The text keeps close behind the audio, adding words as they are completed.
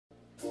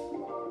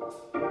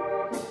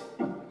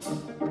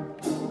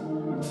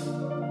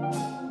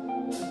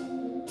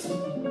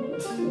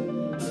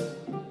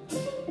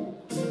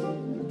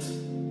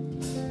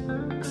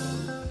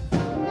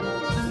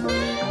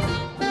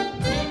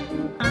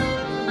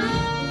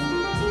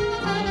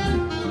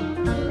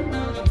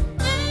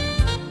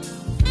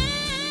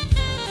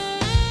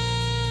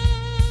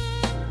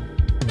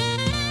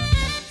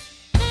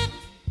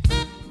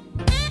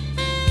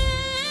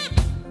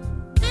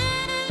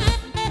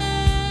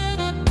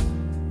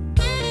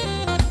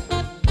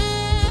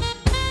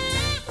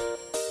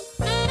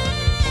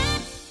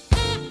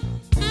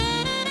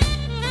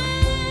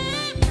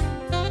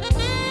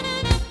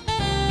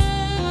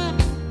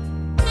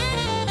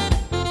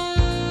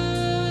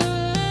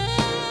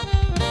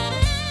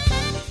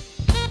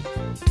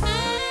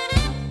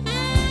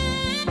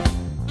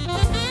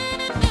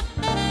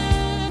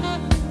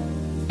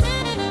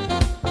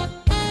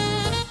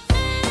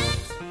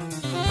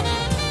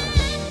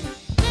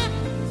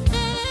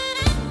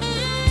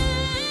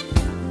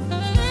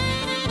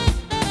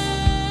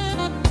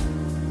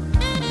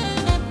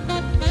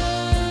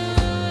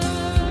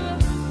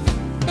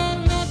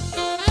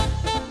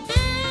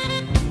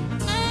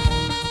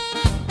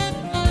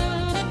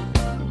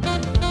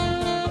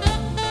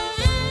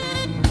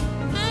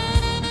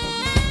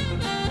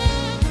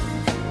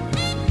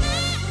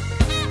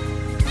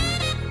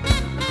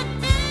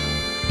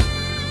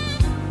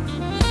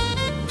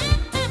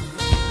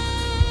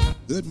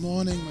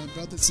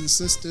brothers and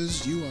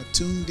sisters. You are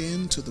tuned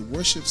in to the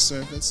worship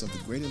service of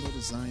the Greater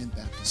Little Zion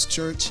Baptist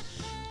Church.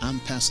 I'm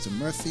Pastor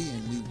Murphy,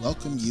 and we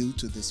welcome you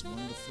to this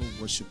wonderful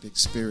worship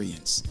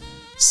experience.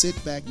 Sit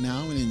back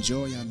now and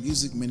enjoy our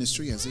music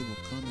ministry as they will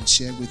come and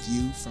share with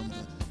you from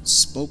the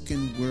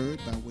spoken word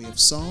by way of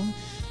song,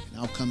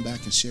 and I'll come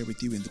back and share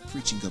with you in the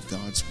preaching of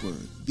God's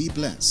word. Be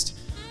blessed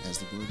as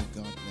the word of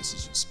God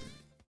blesses your spirit.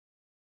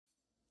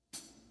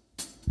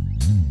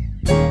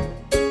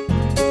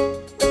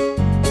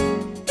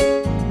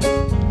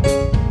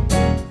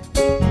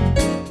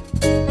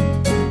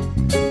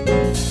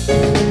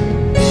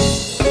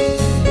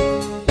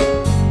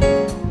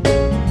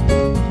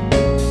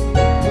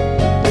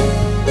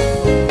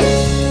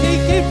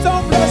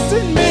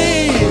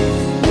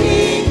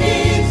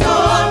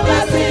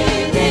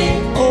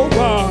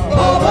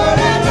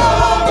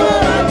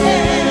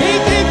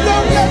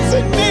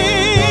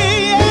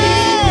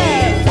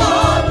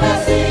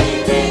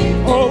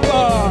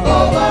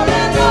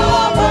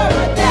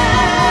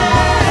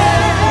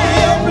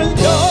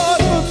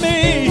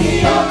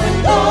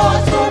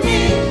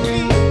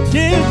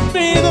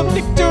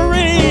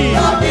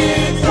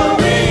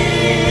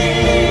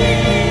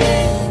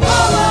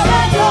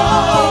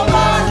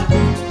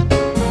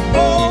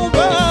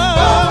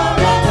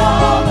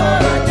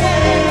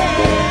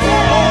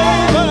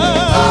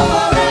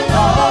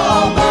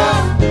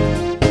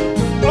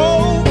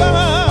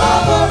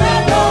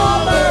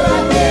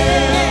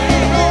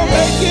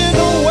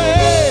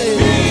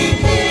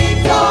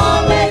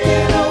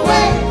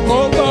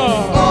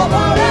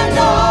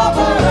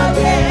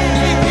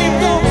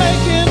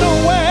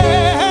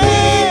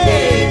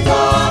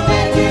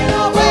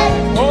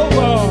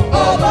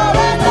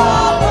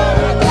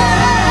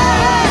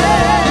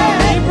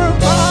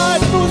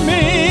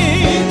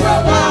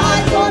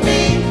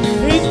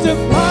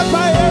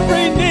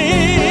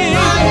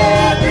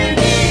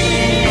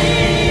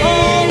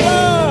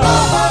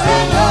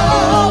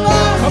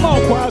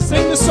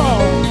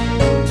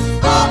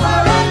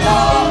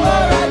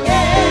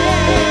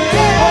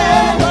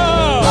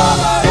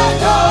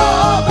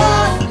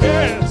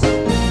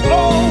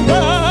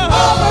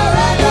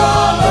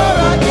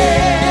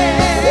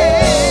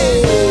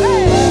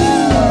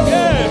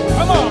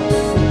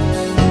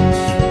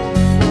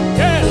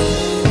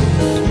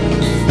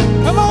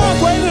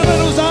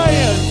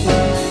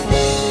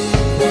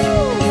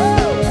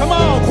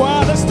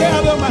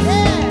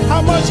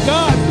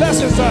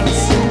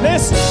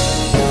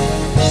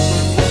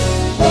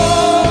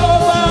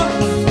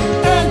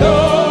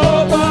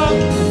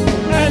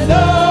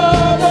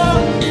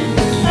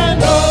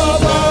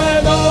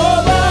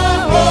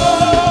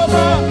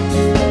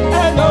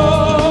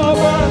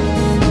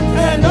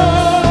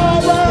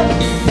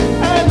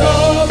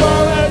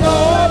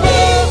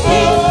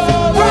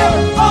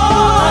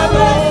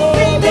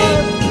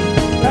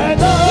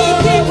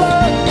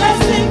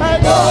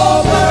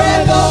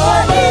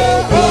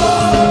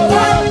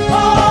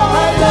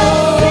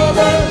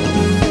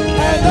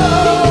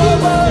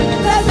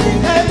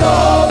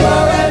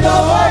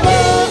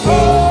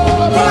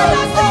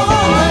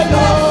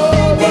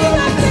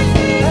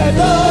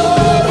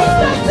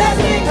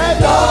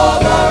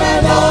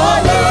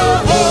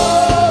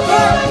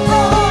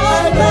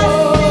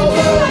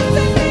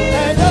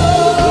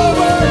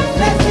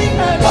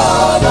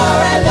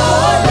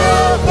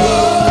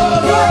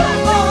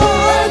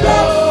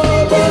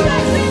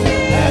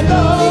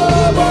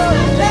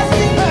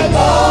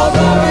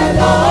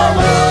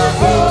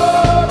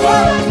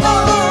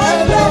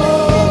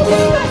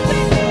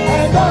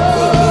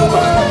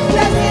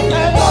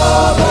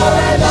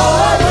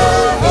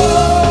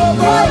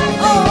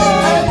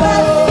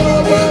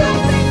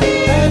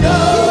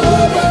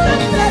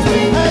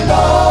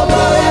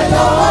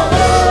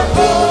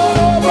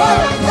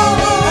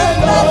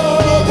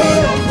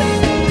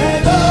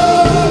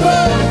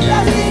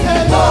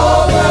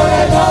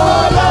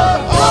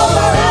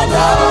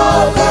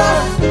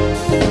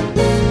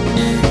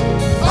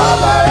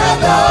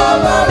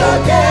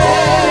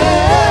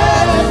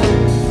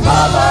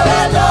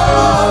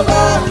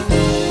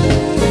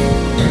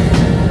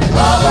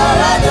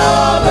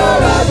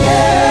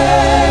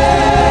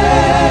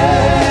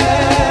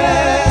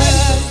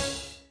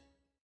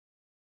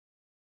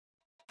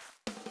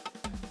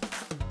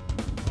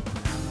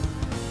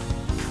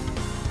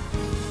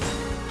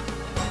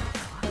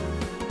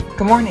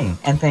 Good morning,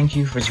 and thank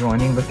you for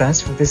joining with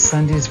us for this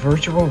Sunday's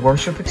virtual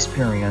worship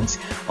experience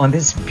on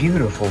this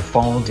beautiful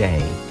fall day.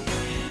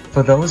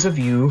 For those of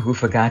you who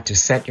forgot to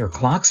set your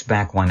clocks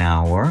back 1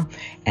 hour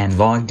and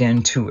logged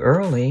in too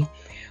early,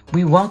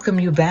 we welcome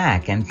you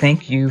back and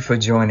thank you for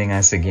joining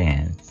us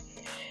again.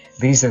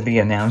 These are the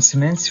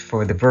announcements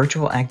for the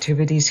virtual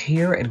activities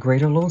here at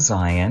Greater Little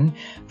Zion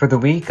for the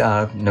week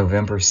of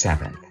November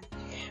 7th.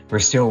 We're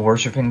still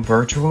worshiping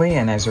virtually,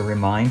 and as a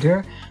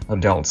reminder,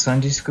 Adult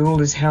Sunday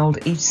School is held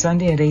each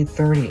Sunday at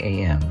 8:30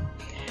 a.m.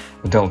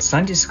 Adult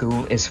Sunday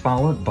School is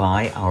followed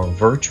by our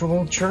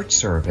virtual church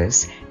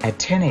service at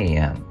 10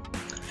 a.m.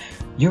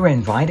 You're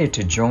invited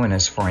to join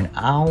us for an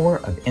hour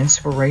of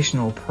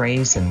inspirational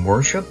praise and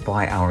worship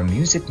by our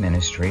music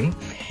ministry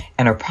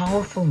and a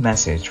powerful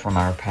message from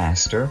our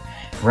pastor,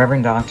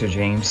 Reverend Dr.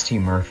 James T.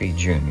 Murphy,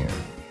 Jr.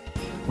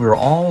 We're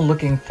all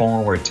looking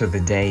forward to the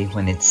day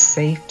when it's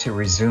safe to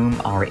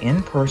resume our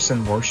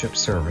in-person worship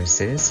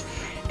services,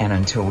 and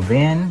until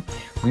then,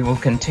 we will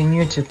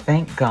continue to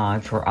thank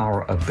God for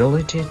our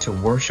ability to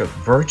worship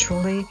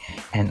virtually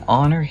and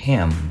honor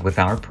Him with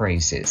our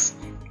praises.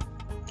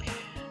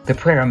 The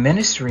prayer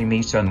ministry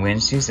meets on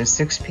Wednesdays at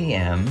 6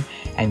 p.m.,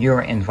 and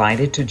you're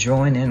invited to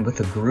join in with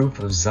a group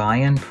of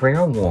Zion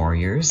prayer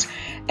warriors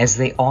as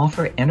they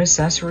offer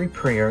intercessory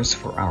prayers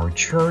for our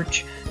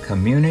church,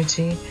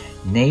 community,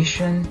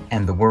 nation,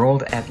 and the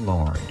world at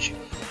large.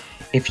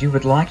 If you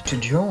would like to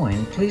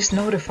join, please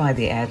notify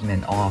the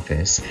admin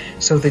office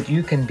so that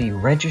you can be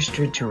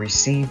registered to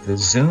receive the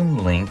Zoom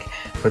link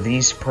for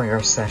these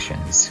prayer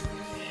sessions.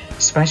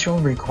 Special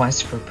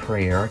requests for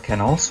prayer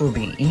can also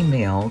be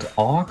emailed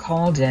or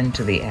called in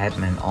to the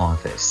admin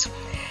office.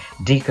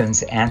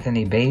 Deacons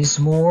Anthony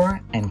Bazemore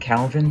and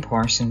Calvin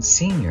Parsons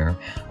Sr.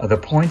 are the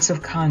points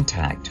of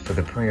contact for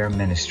the prayer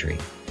ministry.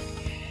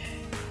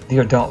 The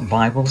adult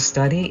Bible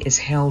study is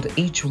held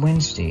each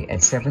Wednesday at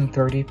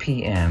 7:30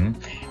 p.m.,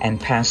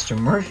 and Pastor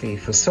Murphy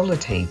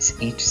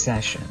facilitates each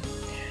session.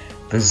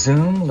 The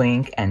Zoom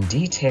link and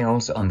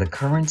details on the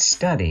current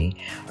study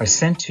are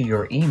sent to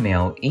your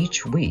email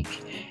each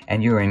week,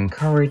 and you're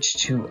encouraged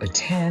to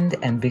attend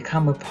and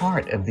become a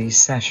part of these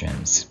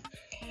sessions.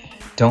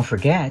 Don't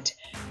forget,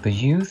 the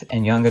Youth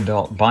and Young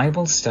Adult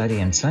Bible Study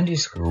and Sunday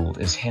School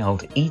is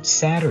held each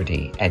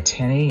Saturday at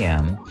 10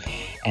 a.m.,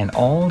 and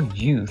all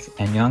youth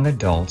and young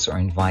adults are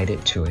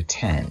invited to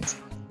attend.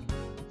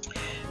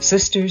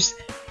 Sisters,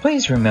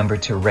 please remember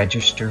to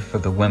register for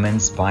the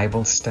Women's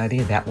Bible Study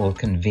that will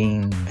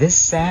convene this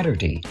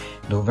Saturday,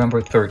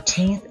 November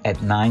 13th at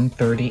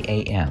 9:30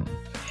 a.m.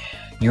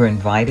 You're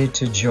invited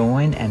to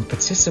join and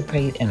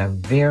participate in a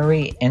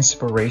very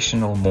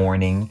inspirational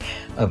morning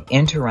of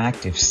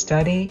interactive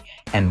study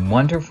and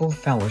wonderful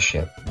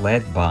fellowship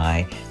led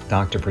by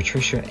Dr.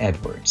 Patricia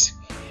Edwards.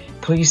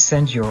 Please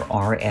send your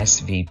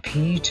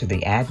RSVP to the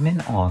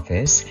admin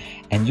office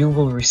and you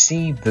will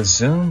receive the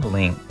Zoom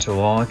link to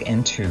log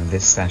into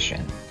this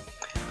session.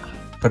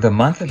 For the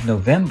month of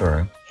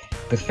November,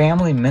 the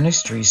Family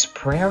Ministry's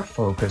prayer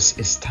focus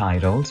is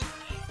titled,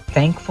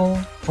 Thankful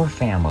for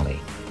Family.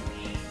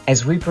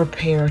 As we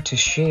prepare to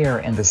share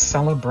in the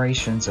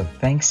celebrations of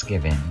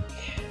Thanksgiving,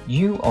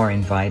 you are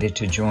invited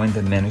to join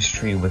the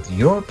ministry with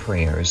your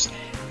prayers,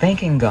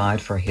 thanking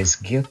God for His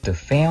gift of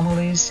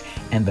families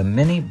and the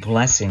many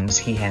blessings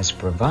He has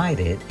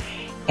provided,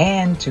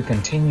 and to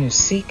continue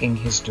seeking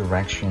His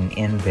direction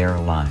in their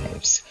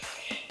lives.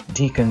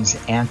 Deacons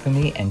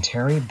Anthony and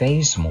Terry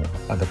Bazemore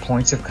are the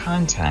points of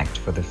contact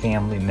for the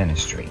family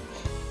ministry.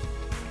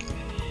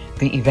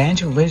 The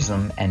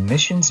Evangelism and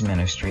Missions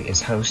Ministry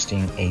is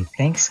hosting a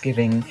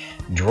Thanksgiving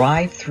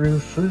drive-through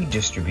food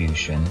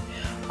distribution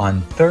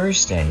on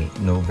Thursday,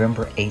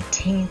 November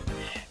 18th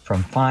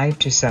from 5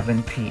 to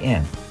 7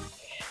 p.m.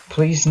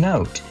 Please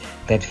note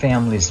that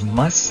families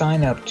must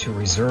sign up to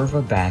reserve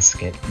a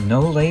basket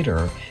no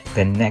later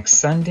than next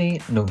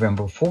Sunday,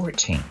 November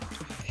 14th.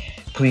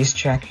 Please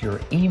check your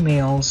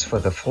emails for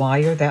the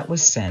flyer that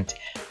was sent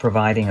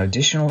providing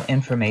additional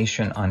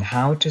information on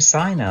how to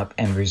sign up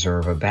and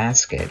reserve a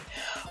basket,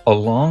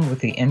 along with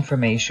the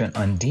information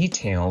on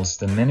details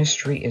the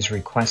ministry is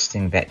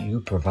requesting that you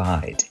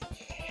provide.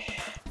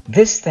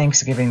 This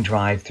Thanksgiving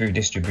drive-through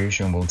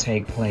distribution will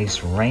take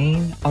place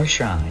rain or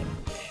shine,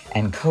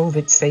 and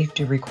COVID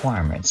safety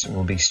requirements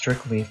will be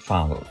strictly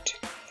followed.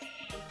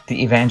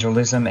 The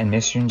Evangelism and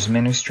Missions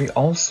Ministry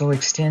also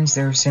extends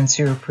their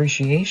sincere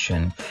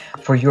appreciation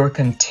for your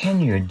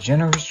continued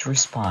generous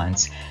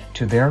response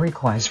to their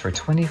request for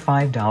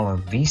 $25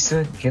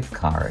 Visa gift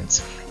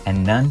cards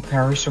and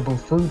non-perishable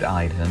food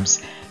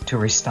items to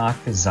restock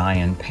the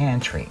Zion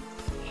Pantry.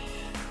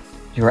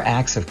 Your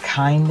acts of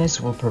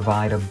kindness will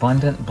provide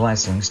abundant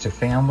blessings to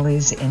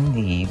families in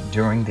need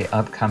during the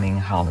upcoming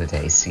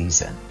holiday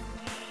season.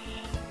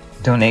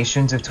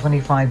 Donations of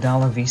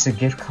 $25 Visa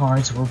gift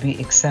cards will be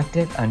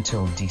accepted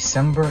until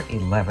December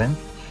 11th,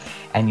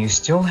 and you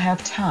still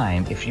have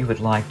time if you would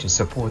like to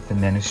support the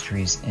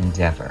ministry's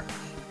endeavor.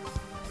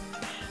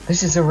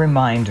 This is a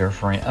reminder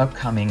for an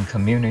upcoming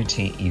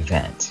community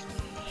event.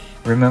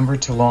 Remember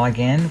to log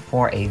in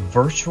for a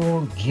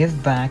virtual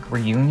Give Back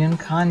reunion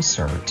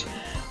concert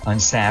on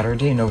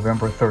Saturday,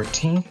 November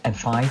 13th at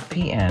 5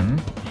 p.m.,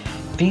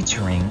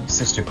 featuring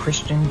Sister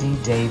Christian D.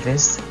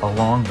 Davis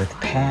along with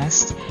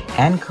past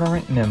and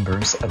current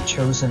members of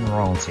Chosen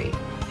Royalty.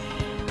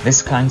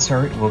 This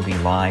concert will be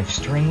live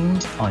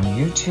streamed on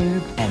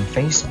YouTube and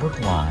Facebook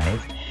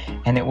Live,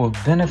 and it will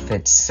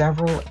benefit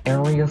several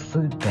area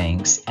food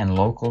banks and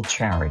local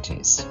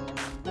charities.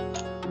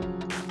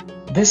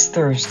 This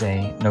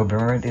Thursday,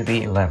 November the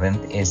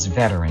 11th, is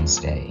Veterans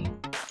Day,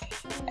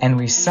 and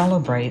we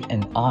celebrate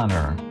and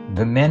honor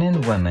the men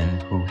and women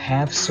who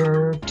have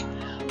served,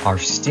 are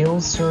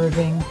still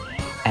serving,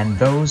 and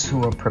those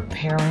who are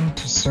preparing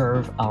to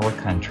serve our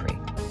country.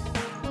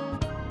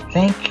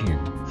 Thank you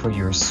for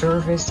your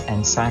service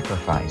and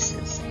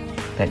sacrifices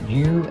that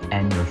you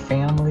and your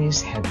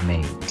families have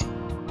made.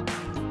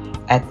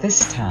 At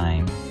this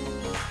time,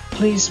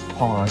 please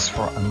pause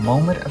for a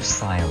moment of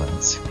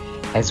silence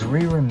as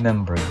we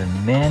remember the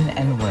men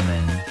and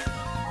women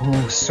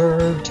who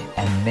served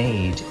and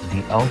made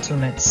the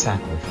ultimate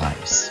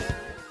sacrifice.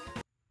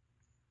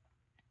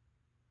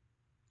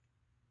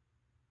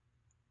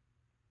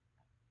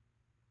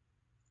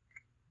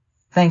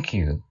 Thank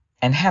you,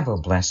 and have a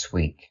blessed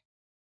week.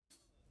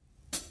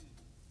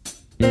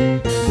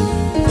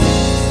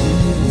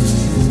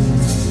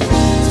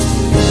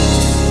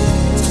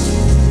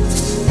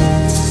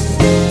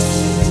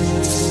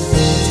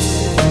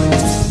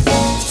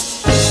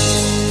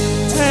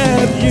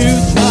 Have you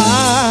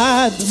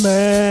tried the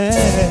man?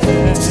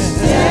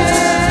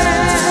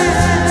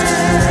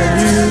 Have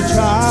you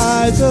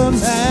tried the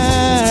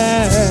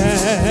man?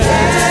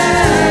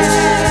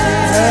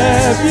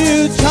 Have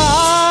you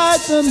tried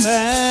the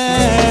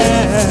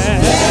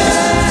man?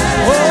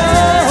 Oh,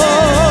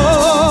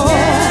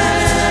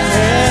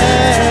 yeah.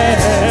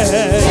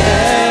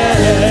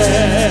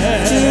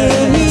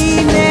 Did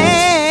he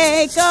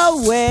make a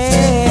way?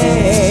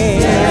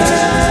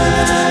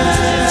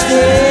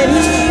 Did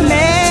he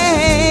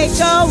make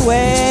a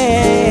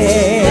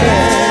way?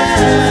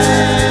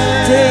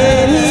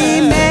 Did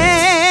he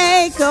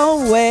make a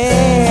way?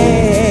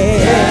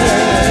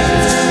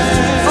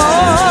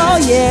 Oh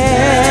yeah.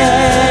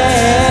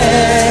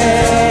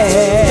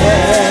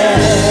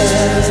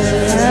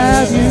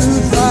 Have you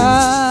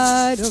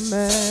tried a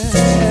man?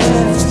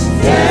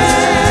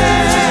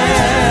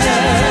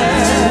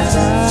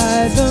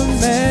 Tried the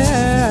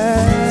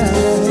man?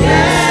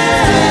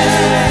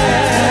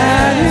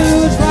 Have you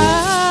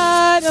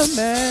tried a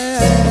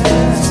man?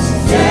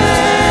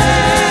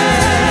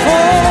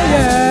 Oh yeah. Oh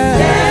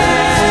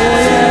yeah.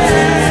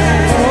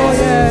 Oh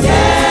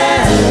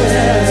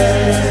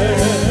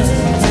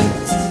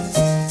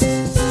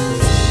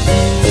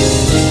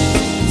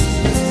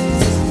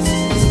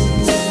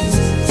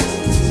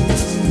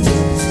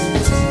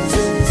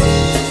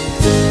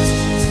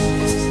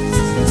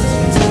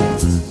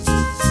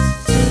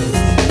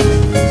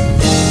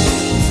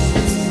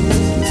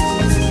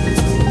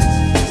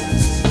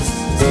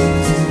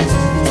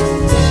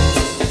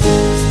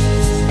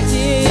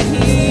Did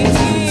he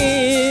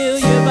heal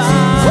your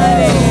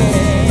body?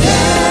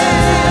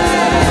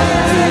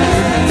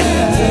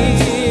 Did he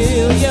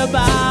heal your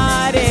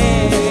body?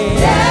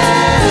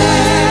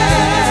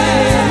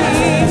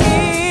 Did he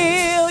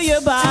heal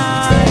your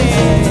body?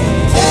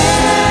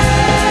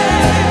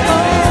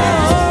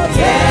 Oh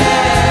yeah.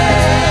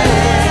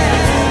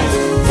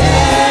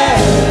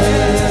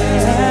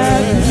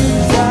 Have you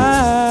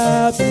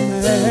tried the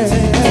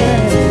man?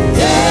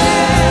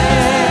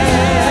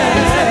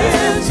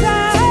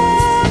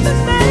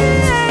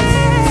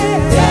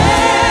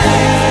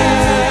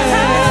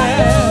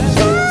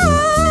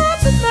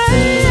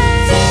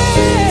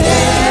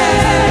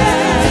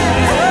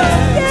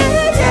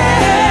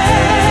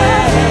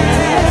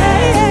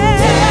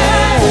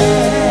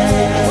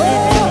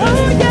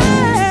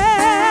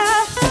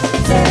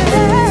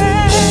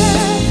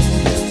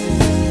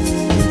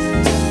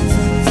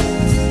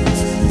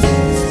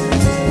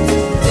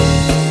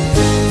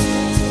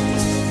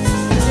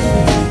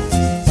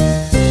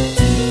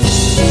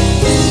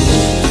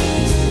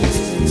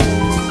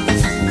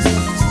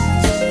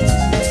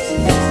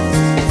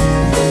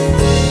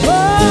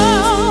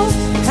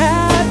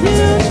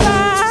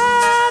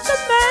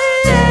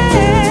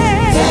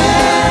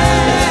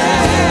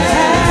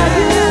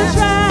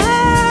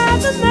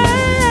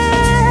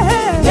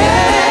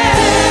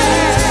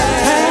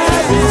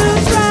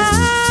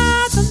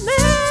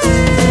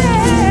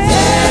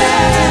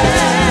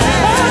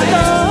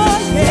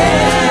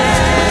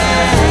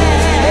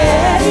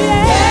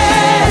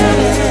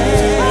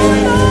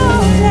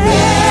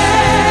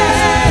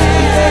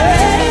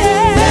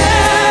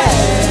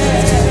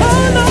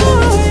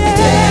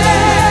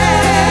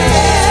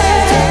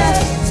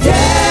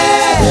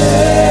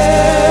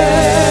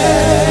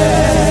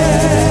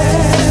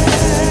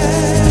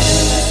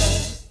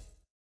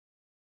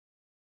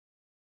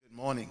 Good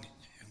morning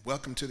and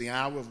welcome to the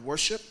hour of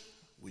worship.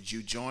 Would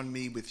you join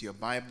me with your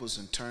Bibles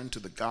and turn to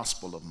the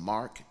Gospel of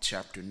Mark,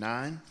 chapter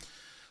 9.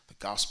 The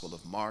Gospel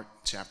of Mark,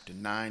 chapter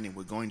 9, and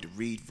we're going to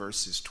read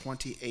verses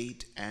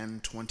 28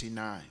 and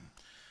 29.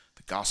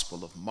 The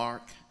Gospel of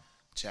Mark,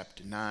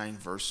 chapter 9,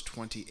 verse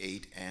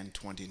 28 and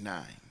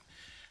 29.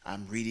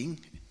 I'm reading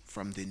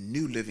from the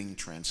New Living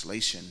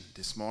Translation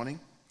this morning,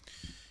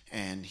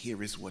 and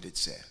here is what it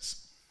says.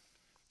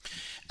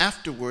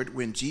 Afterward,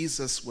 when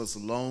Jesus was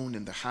alone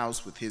in the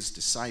house with his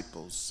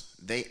disciples,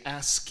 they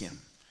asked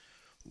him,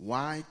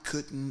 "Why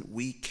couldn't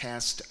we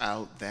cast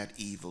out that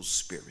evil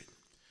spirit?"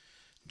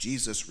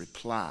 Jesus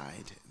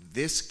replied,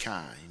 "This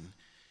kind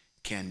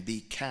can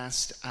be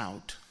cast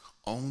out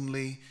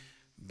only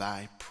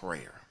by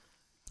prayer."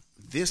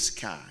 This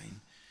kind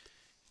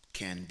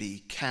can be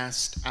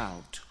cast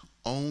out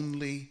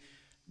only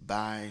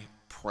by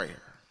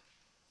prayer.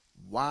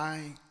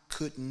 Why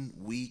couldn't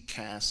we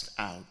cast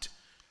out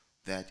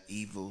that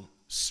evil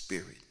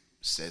spirit,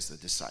 says the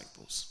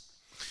disciples.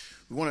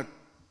 We want to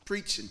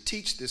preach and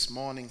teach this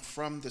morning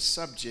from the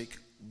subject,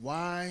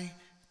 why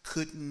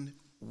couldn't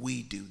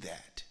we do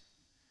that?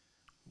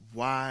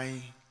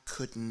 Why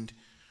couldn't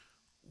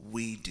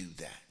we do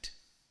that?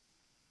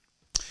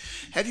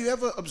 Have you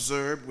ever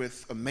observed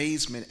with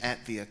amazement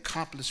at the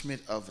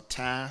accomplishment of a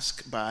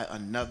task by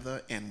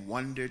another and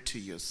wondered to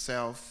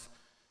yourself,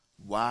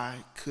 why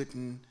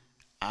couldn't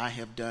I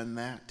have done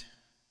that?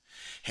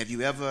 Have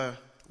you ever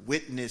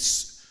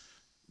witnessed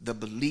the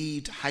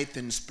believed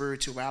heightened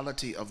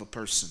spirituality of a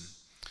person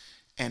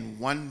and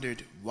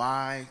wondered,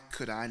 why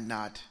could I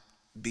not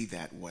be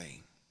that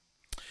way?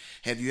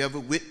 Have you ever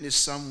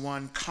witnessed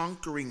someone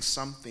conquering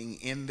something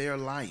in their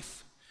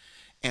life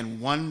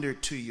and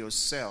wondered to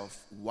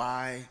yourself,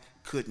 why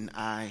couldn't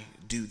I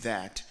do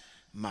that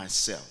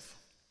myself?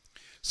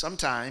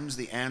 Sometimes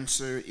the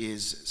answer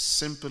is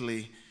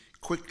simply,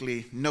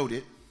 quickly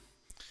noted.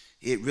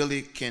 It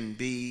really can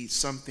be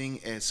something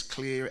as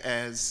clear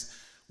as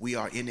we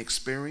are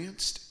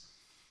inexperienced.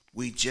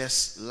 We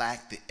just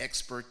lack the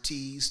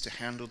expertise to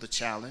handle the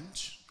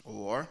challenge.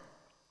 Or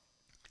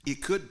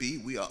it could be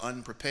we are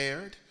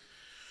unprepared.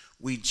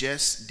 We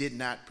just did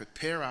not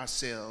prepare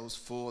ourselves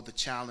for the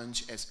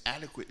challenge as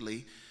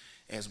adequately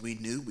as we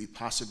knew we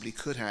possibly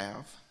could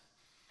have.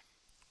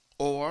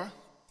 Or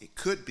it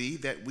could be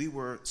that we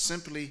were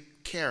simply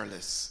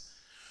careless.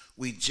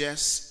 We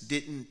just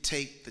didn't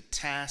take the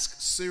task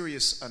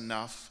serious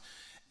enough,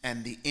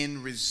 and the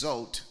end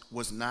result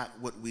was not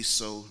what we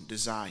so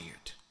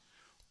desired.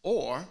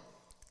 Or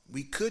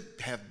we could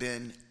have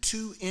been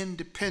too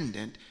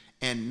independent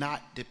and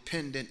not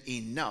dependent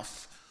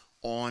enough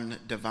on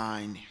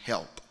divine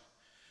help.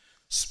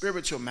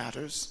 Spiritual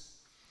matters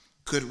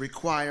could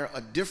require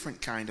a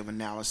different kind of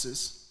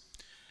analysis.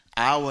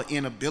 Our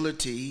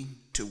inability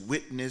to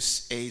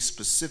witness a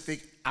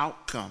specific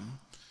outcome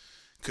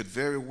could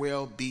very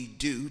well be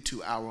due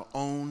to our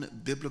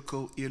own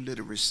biblical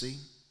illiteracy.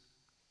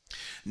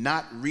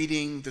 Not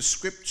reading the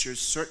scriptures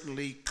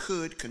certainly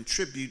could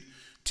contribute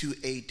to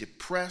a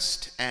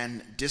depressed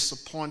and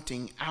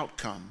disappointing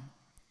outcome.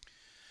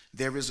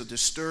 There is a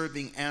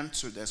disturbing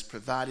answer that's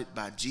provided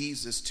by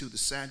Jesus to the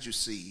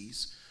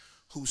Sadducees,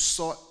 who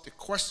sought to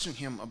question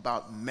him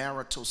about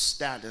marital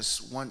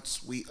status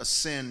once we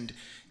ascend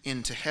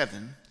into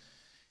heaven.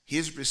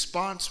 His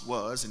response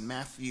was in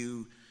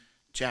Matthew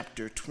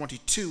chapter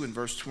 22 and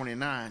verse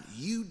 29,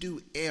 "You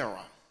do err,"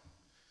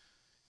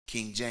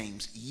 King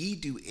James, "ye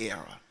do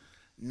err,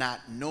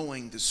 not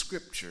knowing the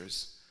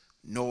scriptures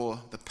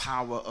nor the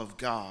power of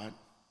God."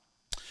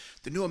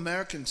 The New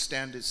American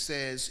Standard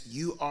says,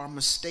 "You are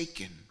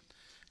mistaken,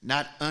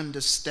 not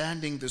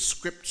understanding the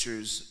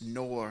scriptures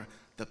nor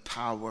the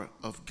power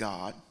of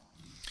God."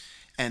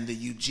 And the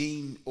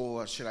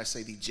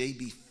the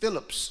J.B.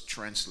 Phillips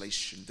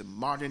translation, the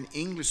modern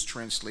English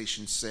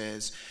translation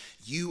says,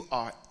 "You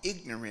are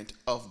ignorant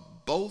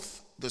of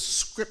both the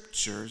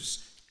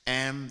scriptures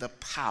and the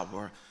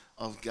power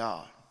of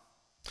God."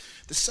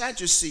 The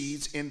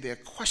Sadducees, in their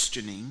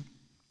questioning,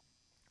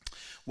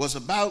 was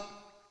about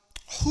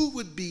who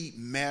would be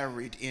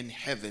married in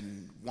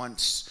heaven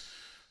once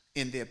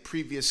in their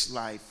previous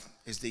life,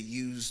 as they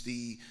use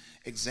the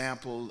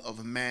example of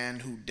a man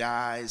who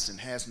dies and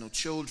has no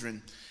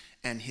children,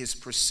 and his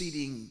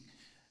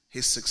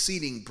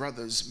succeeding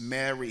brothers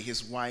marry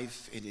his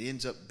wife, and it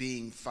ends up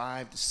being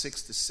 5 to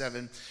 6 to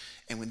 7.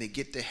 And when they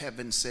get to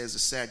heaven, says the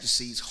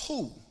Sadducees,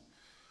 who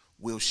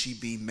will she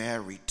be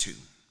married to?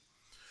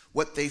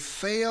 What they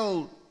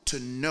failed to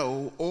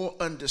know or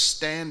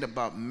understand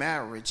about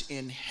marriage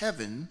in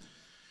heaven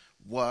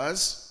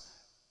was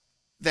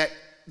that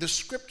the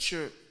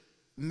scripture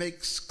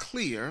makes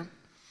clear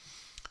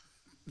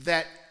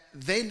that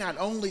they not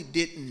only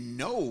didn't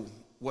know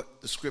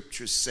what the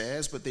scripture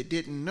says, but they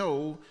didn't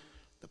know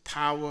the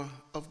power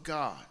of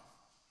God.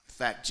 In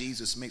fact,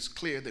 Jesus makes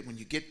clear that when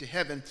you get to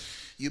heaven,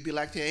 you'll be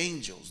like the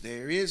angels.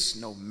 There is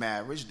no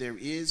marriage, there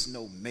is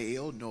no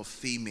male nor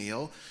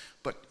female,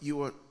 but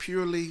you are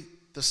purely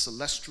the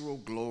celestial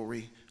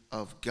glory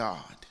of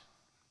God.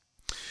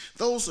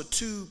 Those are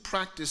two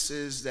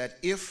practices that,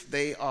 if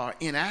they are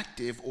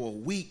inactive or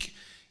weak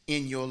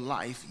in your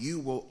life, you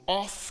will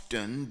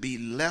often be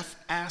left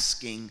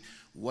asking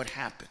what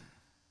happened.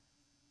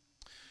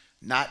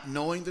 Not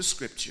knowing the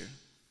scripture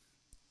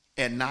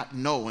and not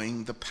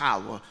knowing the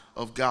power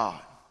of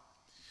God.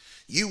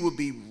 You will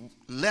be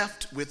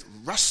left with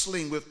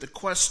wrestling with the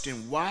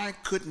question, why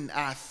couldn't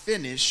I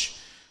finish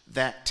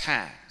that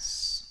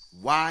task?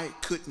 Why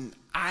couldn't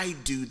I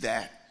do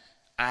that,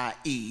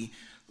 i.e.,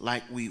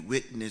 like we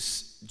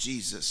witnessed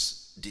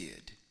Jesus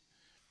did?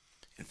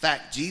 In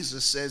fact,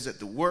 Jesus says that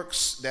the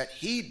works that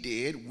he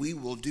did, we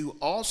will do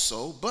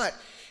also, but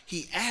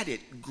he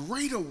added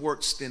greater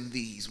works than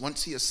these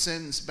once he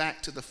ascends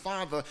back to the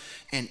Father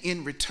and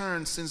in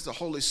return sends the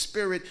Holy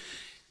Spirit.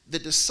 The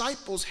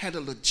disciples had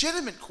a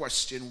legitimate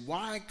question,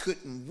 why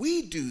couldn't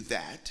we do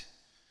that?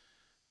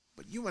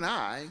 But you and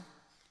I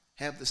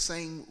have the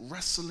same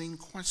wrestling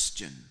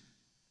question.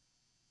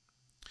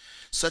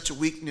 Such a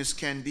weakness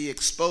can be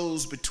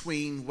exposed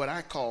between what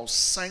I call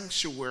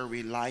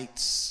sanctuary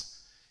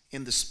lights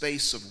in the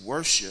space of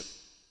worship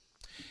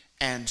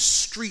and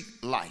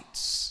street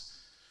lights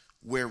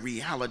where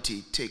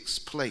reality takes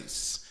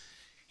place.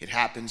 It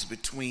happens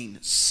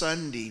between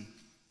Sunday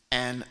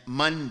and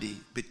Monday,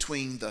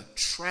 between the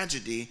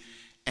tragedy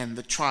and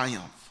the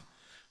triumph.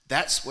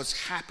 That's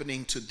what's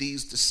happening to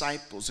these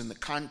disciples in the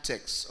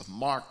context of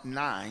Mark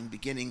 9,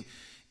 beginning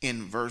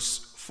in verse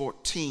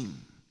 14.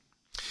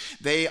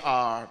 They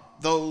are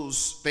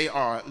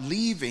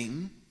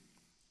leaving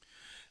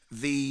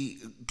the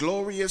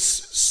glorious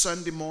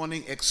Sunday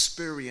morning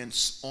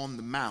experience on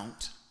the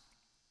Mount,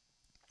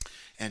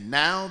 and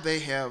now they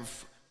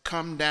have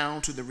come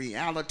down to the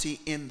reality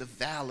in the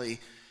valley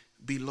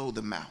below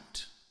the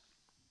Mount.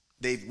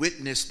 They've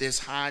witnessed this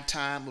high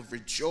time of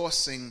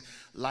rejoicing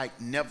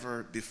like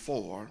never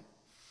before.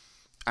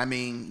 I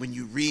mean, when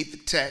you read the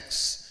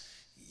text,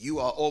 you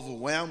are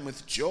overwhelmed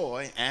with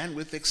joy and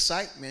with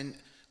excitement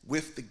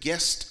with the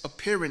guest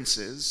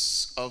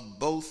appearances of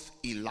both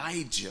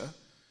Elijah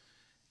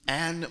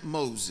and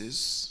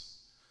Moses,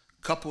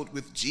 coupled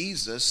with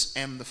Jesus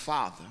and the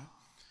Father,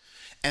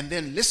 and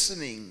then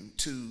listening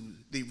to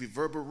the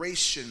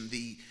reverberation,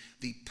 the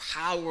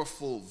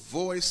powerful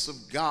voice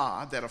of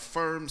God that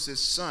affirms his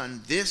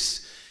Son.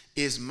 This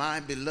is my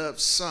beloved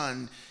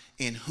Son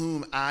in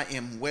whom I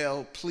am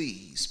well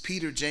pleased.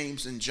 Peter,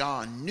 James, and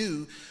John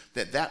knew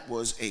that that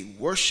was a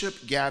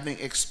worship gathering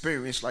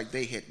experience like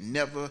they had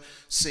never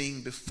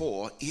seen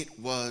before. It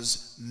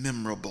was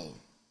memorable,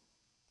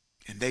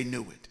 and they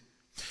knew it.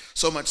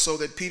 So much so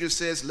that Peter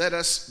says, let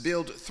us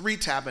build 3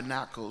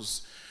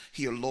 tabernacles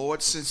here,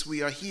 Lord, since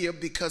we are here,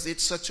 because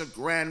it's such a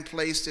grand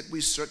place that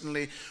we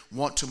certainly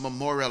want to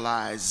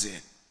memorialize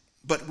it.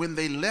 But when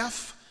they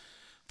left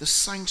the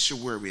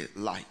sanctuary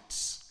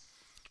lights,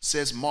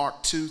 says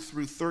Mark 2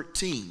 through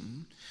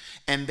 13,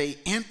 and they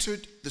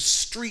entered the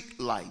street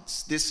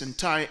lights, this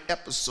entire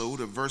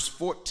episode of verse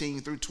 14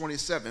 through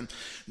 27,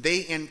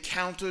 they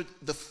encountered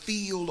the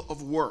field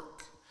of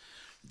work.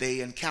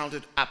 They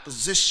encountered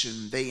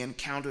opposition. They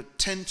encountered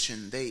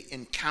tension. They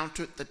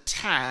encountered the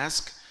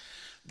task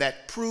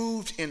that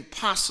proved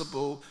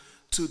impossible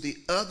to the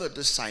other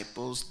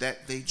disciples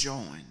that they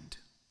joined.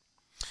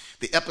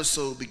 The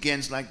episode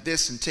begins like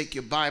this, and take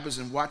your Bibles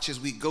and watch as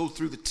we go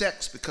through the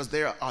text, because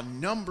there are a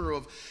number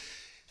of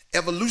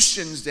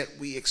evolutions that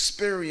we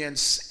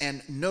experience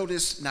and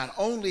notice, not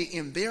only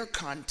in their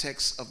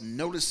context of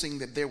noticing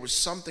that there was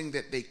something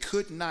that they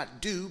could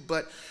not do,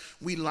 but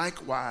we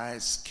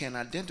likewise can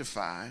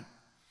identify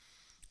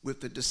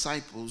with the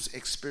disciples'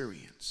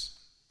 experience.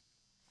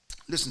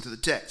 Listen to the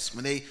text.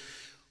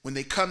 When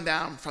they come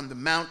down from the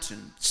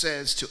mountain, it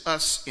says to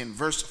us in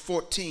verse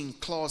 14,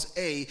 clause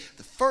A,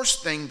 the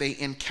first thing they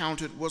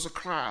encountered was a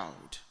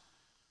crowd.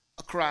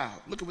 A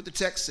crowd. Look at what the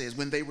text says.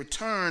 When they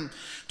returned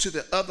to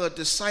the other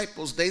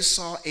disciples, they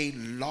saw a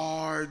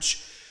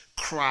large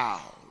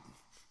crowd.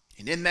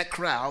 And in that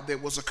crowd, there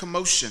was a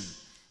commotion.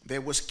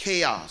 There was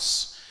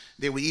chaos.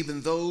 There were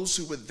even those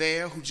who were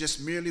there who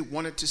just merely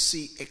wanted to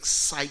see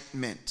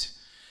excitement.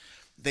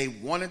 They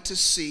wanted to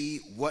see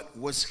what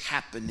was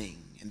happening.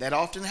 And that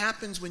often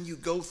happens when you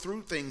go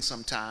through things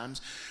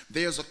sometimes.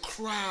 There's a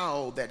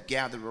crowd that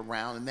gather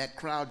around, and that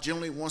crowd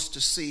generally wants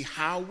to see,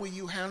 how will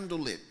you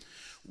handle it?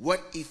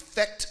 What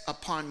effect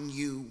upon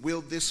you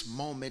will this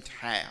moment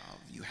have?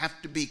 You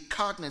have to be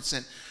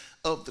cognizant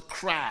of the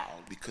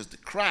crowd, because the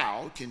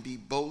crowd can be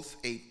both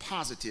a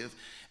positive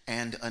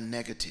and a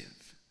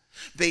negative.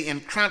 They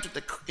encountered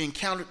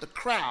the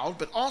crowd,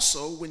 but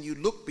also when you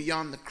look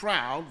beyond the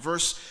crowd,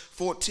 verse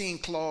 14,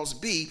 clause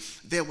B,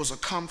 there was a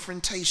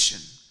confrontation.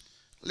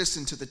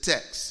 Listen to the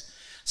text.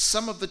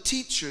 Some of the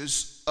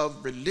teachers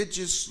of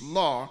religious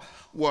law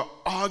were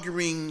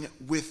arguing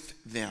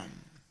with them.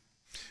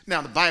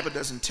 Now, the Bible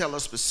doesn't tell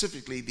us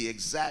specifically the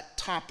exact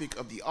topic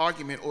of the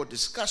argument or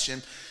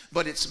discussion,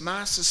 but it's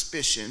my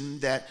suspicion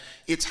that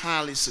it's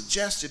highly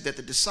suggested that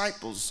the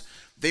disciples,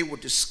 they were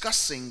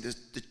discussing,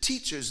 the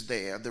teachers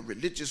there, the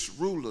religious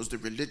rulers, the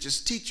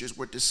religious teachers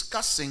were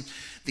discussing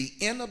the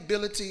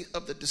inability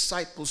of the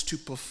disciples to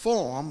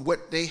perform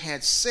what they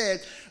had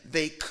said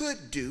they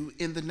could do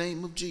in the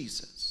name of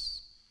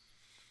Jesus.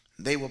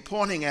 They were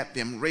pointing at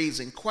them,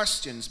 raising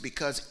questions,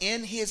 because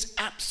in his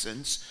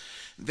absence,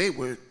 they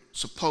were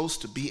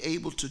supposed to be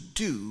able to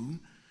do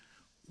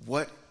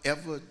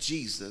whatever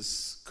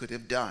Jesus could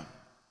have done.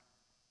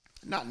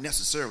 Not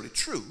necessarily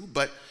true,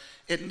 but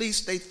at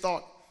least they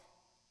thought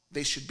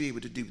they should be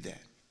able to do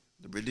that.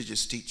 The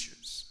religious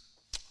teachers.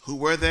 Who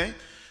were they?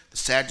 The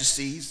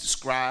Sadducees, the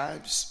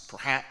scribes,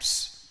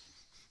 perhaps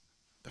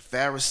the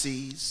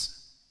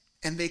Pharisees.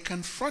 And they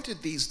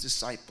confronted these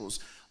disciples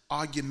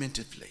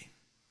argumentatively.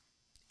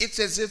 It's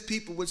as if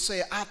people would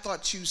say, I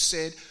thought you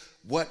said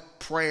what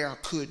prayer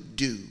could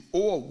do,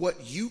 or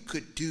what you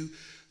could do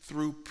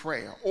through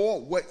prayer, or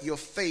what your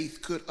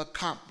faith could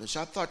accomplish.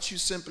 I thought you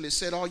simply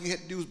said all you had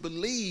to do was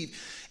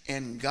believe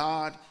and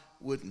God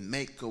would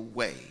make a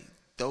way.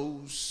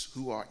 those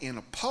who are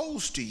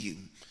opposed to you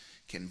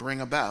can bring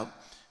about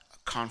a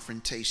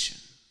confrontation.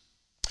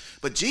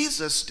 But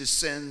Jesus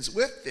descends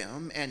with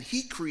them and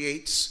he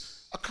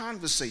creates a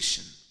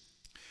conversation.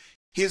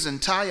 His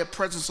entire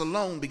presence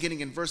alone,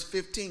 beginning in verse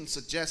 15,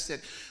 suggests that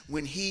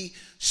when he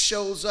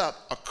shows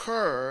up,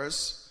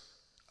 occurs,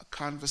 a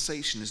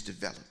conversation is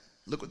developed.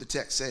 Look what the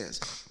text says.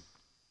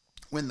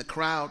 When the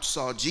crowd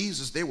saw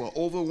Jesus, they were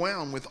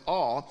overwhelmed with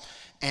awe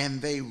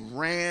and they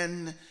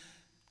ran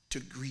to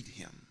greet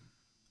him.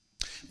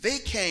 They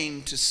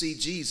came to see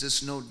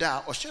Jesus, no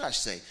doubt, or should I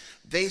say,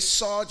 they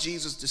saw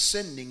Jesus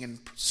descending and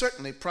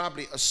certainly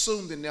probably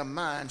assumed in their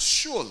minds,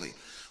 surely,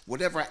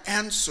 whatever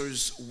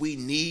answers we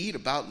need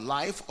about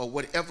life or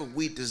whatever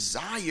we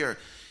desire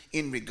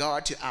in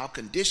regard to our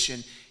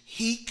condition,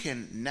 he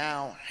can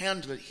now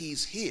handle it.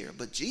 He's here.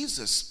 But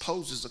Jesus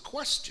poses a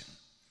question.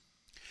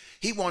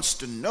 He wants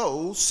to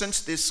know,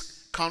 since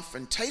this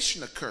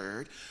confrontation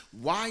occurred,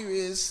 why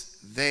is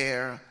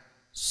there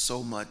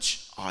so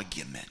much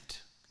argument?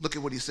 Look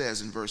at what he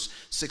says in verse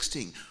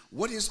 16.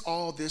 What is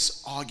all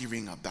this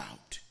arguing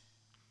about?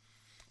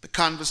 The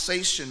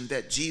conversation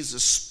that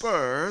Jesus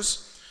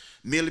spurs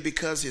merely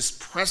because his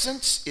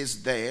presence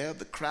is there,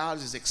 the crowd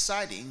is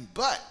exciting,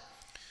 but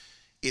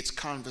it's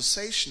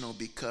conversational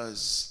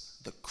because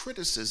the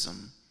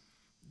criticism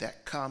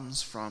that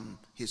comes from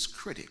his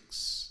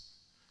critics,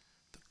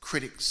 the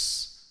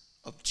critics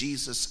of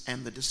Jesus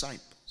and the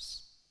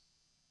disciples.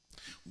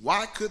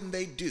 Why couldn't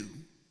they do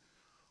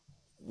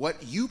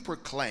what you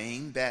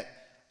proclaim that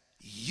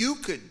you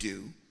could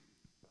do,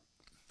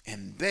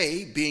 and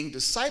they, being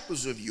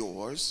disciples of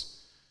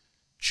yours,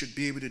 should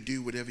be able to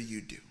do whatever you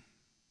do?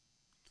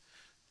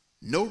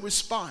 No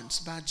response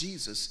by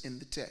Jesus in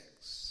the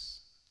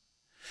text,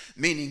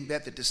 meaning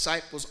that the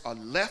disciples are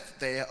left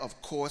there, of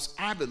course,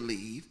 I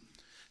believe,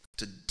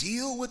 to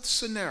deal with the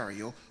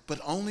scenario, but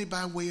only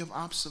by way of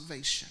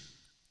observation.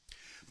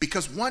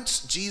 Because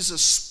once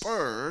Jesus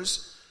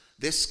spurs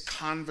this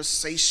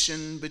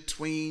conversation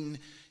between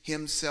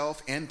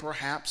himself and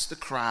perhaps the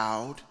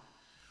crowd,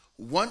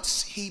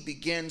 once he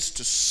begins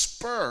to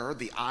spur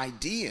the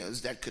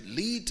ideas that could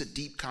lead to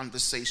deep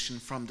conversation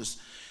from the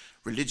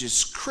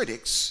religious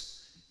critics,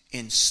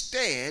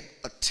 instead,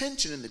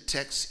 attention in the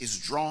text is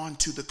drawn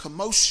to the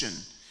commotion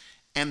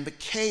and the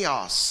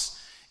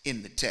chaos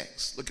in the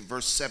text. Look at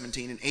verse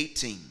 17 and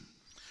 18.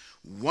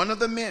 One of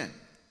the men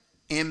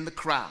in the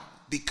crowd,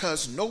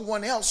 because no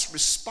one else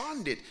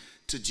responded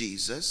to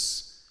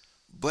Jesus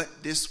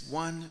but this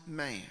one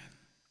man,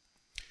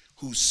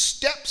 who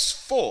steps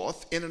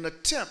forth in an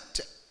attempt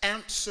to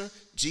answer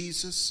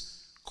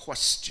Jesus'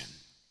 question.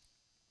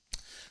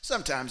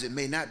 Sometimes it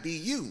may not be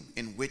you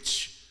in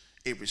which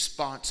a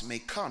response may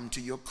come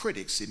to your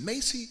critics. It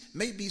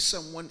may be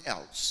someone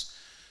else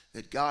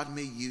that God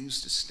may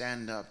use to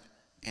stand up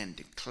and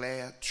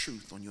declare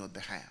truth on your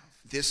behalf.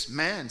 This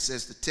man,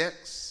 says the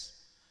text,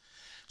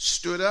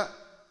 stood up.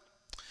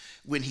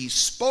 When he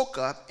spoke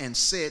up and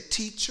said,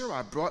 "Teacher,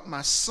 I brought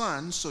my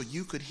son so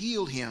you could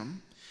heal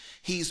him.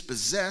 He's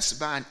possessed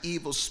by an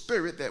evil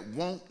spirit that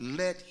won't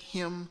let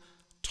him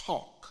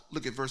talk."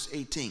 Look at verse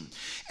 18.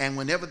 And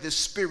whenever this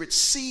spirit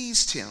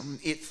seized him,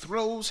 it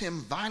throws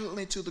him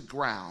violently to the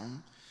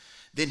ground.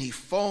 Then he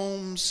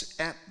foams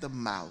at the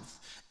mouth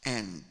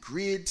and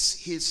grits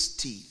his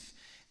teeth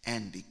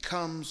and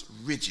becomes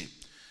rigid.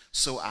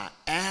 So I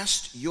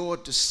asked your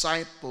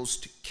disciples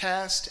to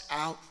cast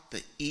out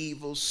the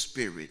evil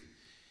spirit,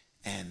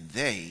 and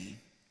they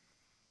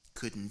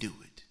couldn't do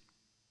it.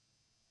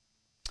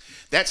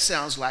 That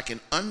sounds like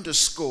an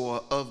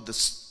underscore of the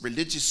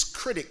religious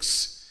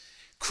critics'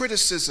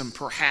 criticism,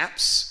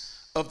 perhaps,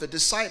 of the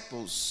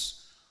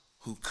disciples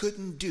who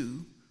couldn't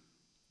do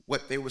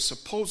what they were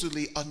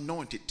supposedly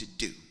anointed to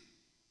do.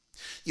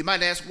 You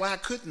might ask, why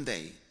couldn't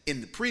they?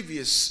 In the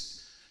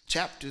previous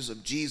chapters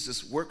of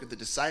Jesus' work with the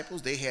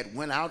disciples, they had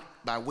went out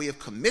by way of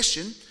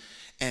commission,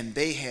 and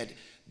they had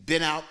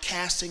been out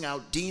casting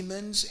out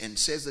demons, and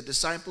says the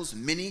disciples,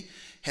 many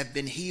have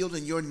been healed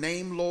in your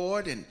name,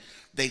 Lord, and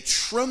they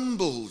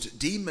trembled,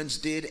 demons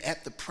did,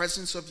 at the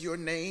presence of your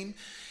name.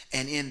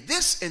 And in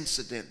this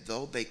incident,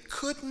 though, they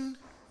couldn't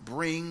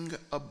bring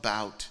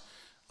about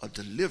a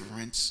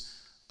deliverance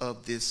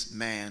of this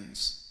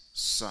man's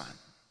son.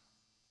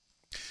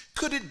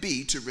 Could it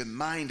be to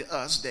remind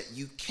us that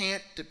you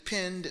can't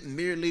depend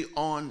merely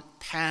on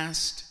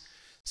past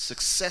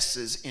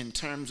successes in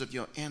terms of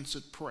your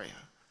answered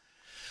prayer,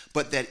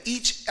 but that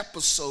each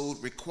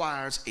episode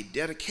requires a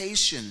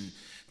dedication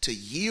to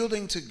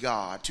yielding to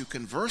God, to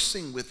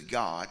conversing with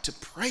God, to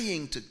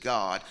praying to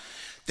God,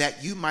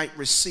 that you might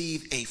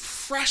receive a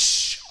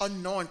fresh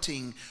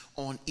anointing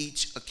on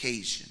each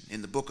occasion?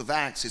 In the book of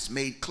Acts, it's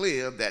made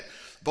clear that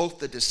both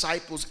the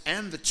disciples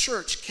and the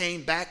church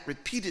came back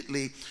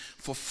repeatedly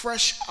for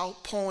fresh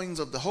outpourings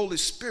of the Holy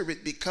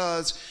Spirit,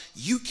 because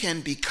you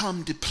can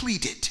become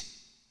depleted.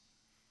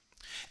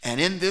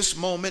 And in this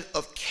moment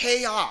of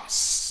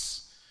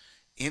chaos,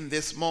 in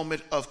this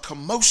moment of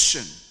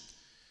commotion,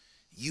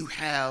 you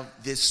have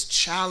this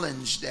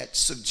challenge that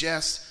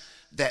suggests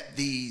that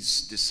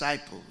these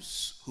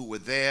disciples who were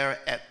there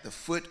at the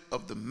foot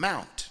of the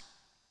mount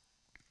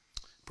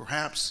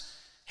perhaps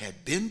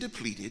had been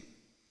depleted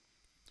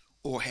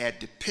or had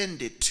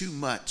depended too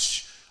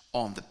much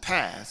on the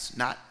past,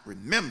 not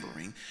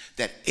remembering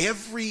that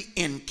every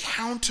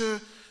encounter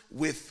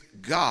with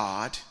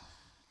God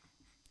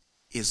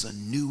is a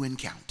new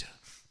encounter.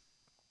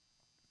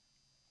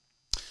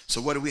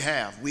 So what do we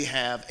have? We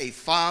have a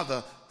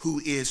father who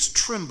is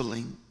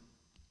trembling.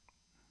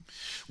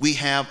 We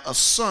have a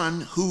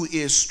son who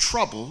is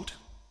troubled.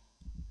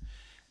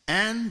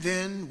 And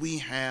then we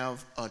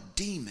have a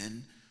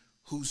demon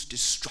who's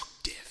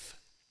destructive.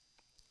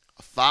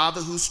 A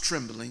father who's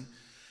trembling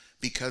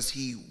because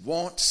he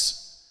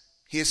wants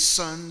his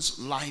son's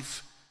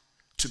life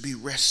to be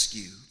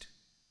rescued.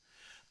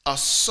 A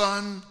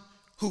son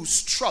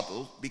who's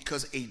troubled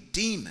because a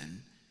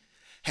demon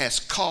has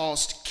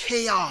caused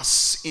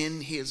chaos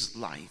in his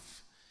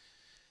life.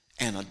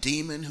 And a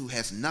demon who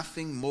has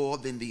nothing more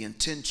than the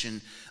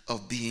intention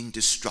of being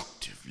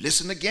destructive.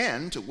 Listen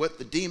again to what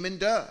the demon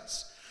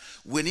does.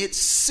 When it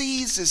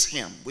seizes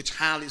him, which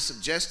highly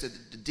suggested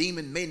that the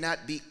demon may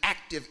not be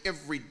active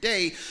every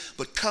day,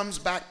 but comes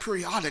back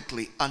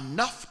periodically,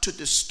 enough to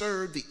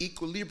disturb the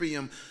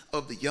equilibrium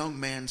of the young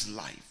man's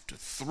life, to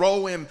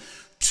throw him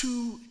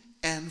to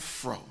and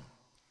fro.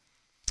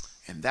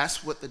 And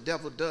that's what the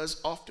devil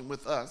does often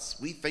with us.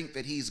 We think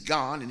that he's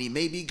gone, and he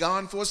may be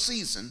gone for a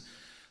season,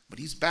 but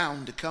he's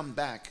bound to come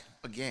back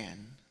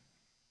again.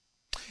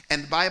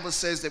 And the Bible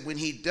says that when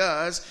he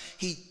does,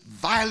 he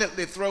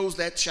violently throws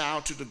that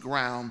child to the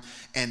ground,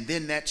 and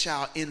then that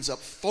child ends up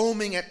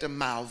foaming at the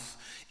mouth,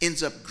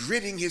 ends up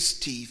gritting his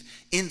teeth,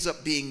 ends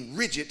up being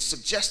rigid,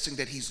 suggesting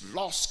that he's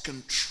lost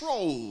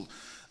control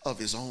of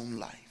his own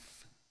life.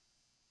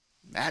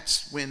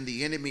 That's when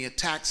the enemy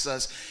attacks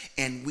us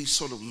and we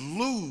sort of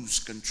lose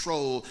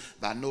control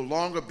by no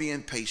longer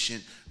being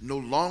patient, no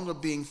longer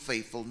being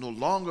faithful, no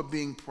longer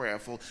being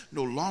prayerful,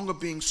 no longer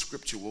being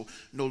scriptural,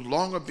 no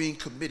longer being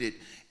committed,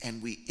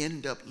 and we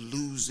end up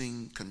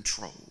losing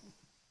control.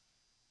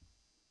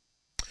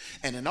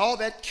 And in all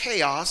that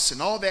chaos and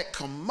all that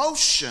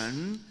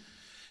commotion,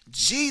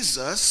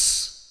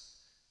 Jesus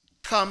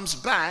comes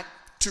back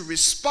to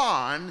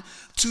respond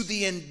to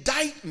the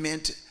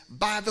indictment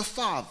by the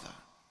Father.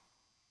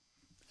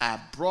 I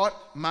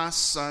brought my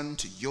son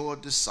to your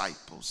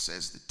disciples,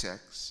 says the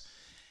text,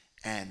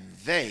 and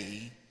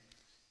they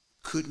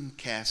couldn't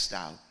cast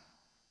out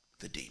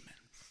the demon.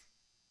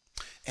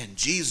 And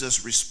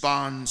Jesus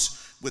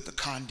responds with a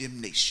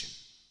condemnation.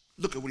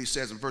 Look at what he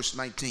says in verse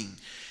 19.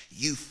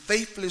 You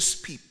faithless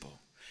people,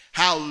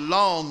 how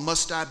long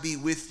must I be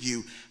with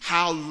you?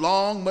 How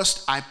long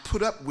must I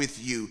put up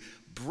with you?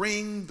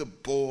 Bring the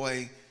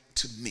boy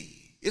to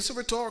me. It's a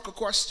rhetorical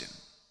question.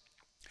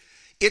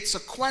 It's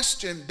a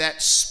question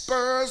that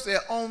spurs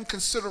their own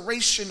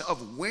consideration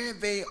of where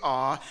they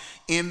are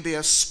in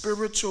their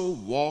spiritual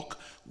walk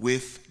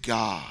with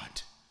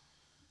God.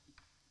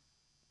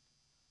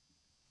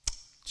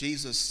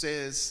 Jesus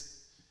says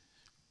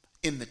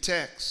in the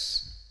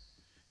text,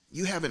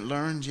 you haven't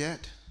learned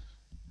yet.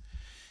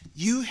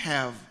 You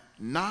have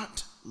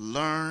not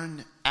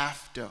learned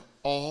after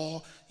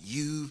all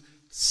you've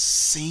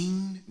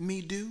seen me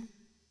do.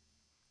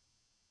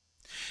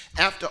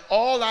 After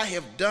all I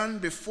have done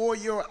before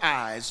your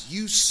eyes,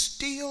 you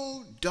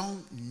still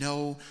don't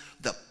know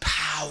the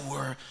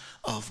power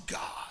of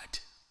God.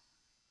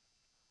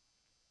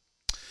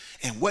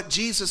 And what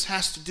Jesus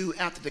has to do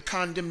after the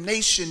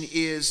condemnation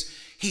is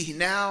he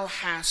now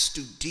has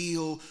to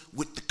deal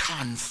with the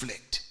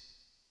conflict.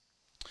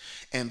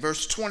 And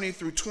verse 20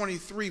 through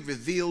 23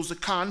 reveals the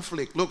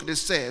conflict. Look what it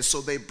says.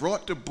 So they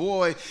brought the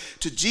boy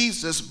to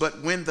Jesus,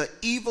 but when the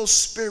evil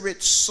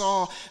spirit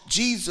saw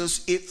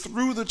Jesus, it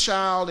threw the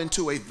child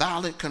into a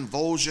violent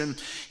convulsion.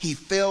 He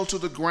fell to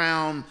the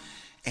ground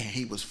and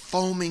he was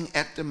foaming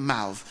at the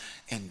mouth.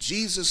 And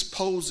Jesus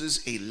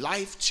poses a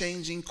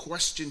life-changing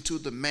question to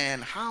the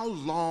man. How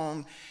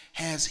long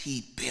has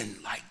he been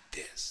like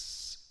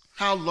this?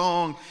 How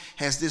long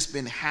has this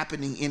been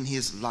happening in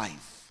his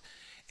life?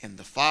 And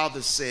the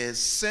father says,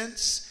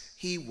 since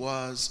he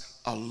was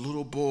a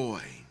little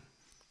boy.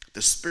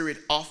 The spirit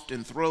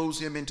often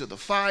throws him into the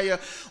fire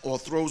or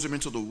throws him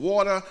into the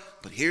water.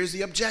 But here's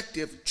the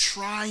objective,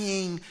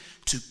 trying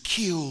to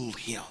kill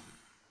him.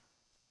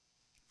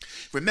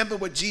 Remember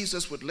what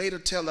Jesus would later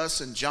tell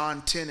us in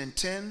John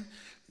 10:10?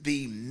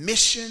 The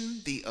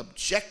mission, the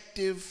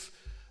objective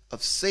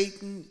of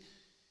Satan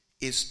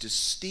is to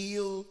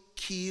steal,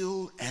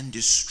 kill, and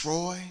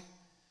destroy.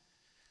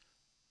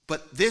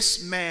 But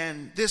this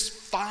man, this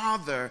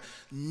father,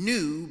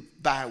 knew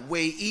by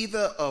way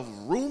either of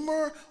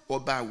rumor or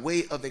by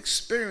way of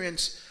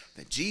experience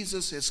that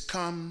Jesus has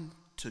come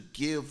to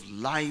give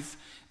life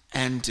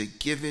and to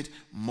give it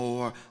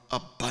more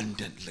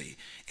abundantly.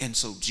 And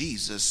so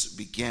Jesus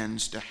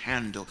begins to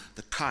handle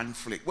the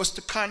conflict. What's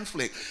the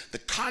conflict? The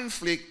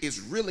conflict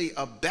is really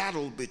a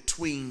battle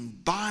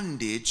between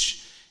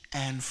bondage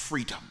and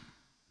freedom.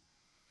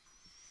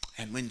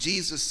 And when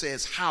Jesus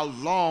says, how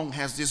long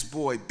has this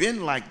boy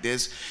been like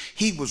this?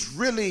 He was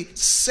really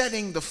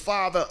setting the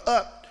father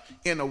up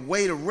in a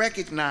way to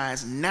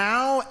recognize,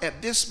 now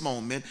at this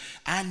moment,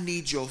 I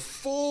need your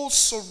full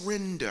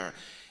surrender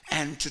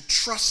and to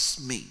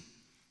trust me.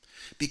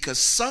 Because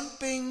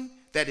something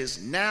that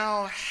is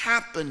now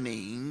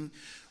happening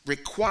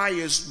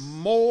requires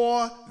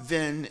more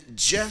than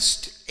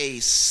just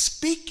a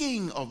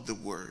speaking of the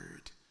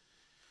word.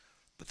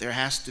 But there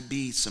has to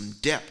be some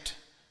depth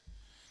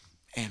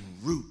and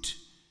root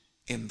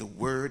in the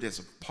word as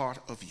a part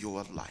of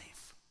your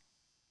life.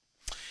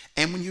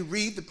 And when you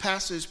read the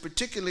passage,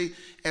 particularly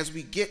as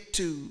we get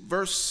to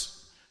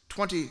verse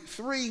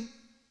 23,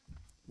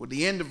 or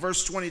the end of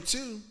verse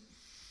 22,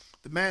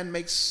 the man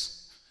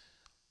makes,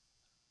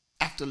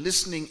 after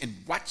listening and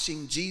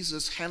watching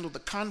Jesus handle the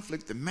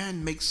conflict, the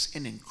man makes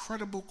an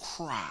incredible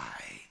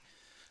cry.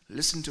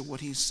 Listen to what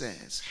he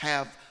says.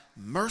 Have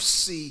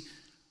mercy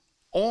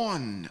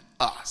on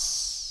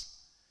us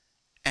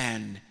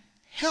and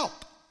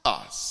help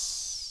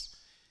us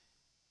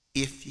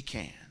if you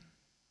can.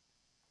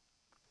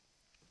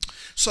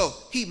 So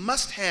he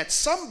must have had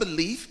some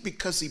belief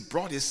because he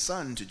brought his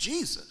son to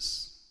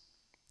Jesus.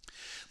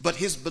 But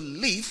his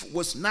belief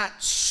was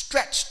not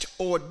stretched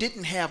or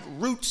didn't have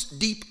roots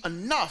deep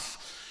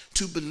enough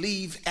to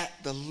believe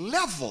at the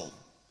level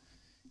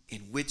in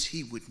which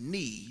he would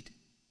need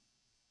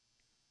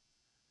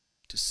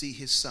to see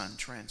his son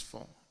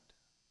transformed.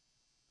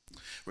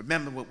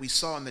 Remember what we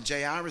saw in the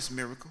Jairus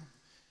miracle.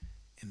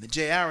 And the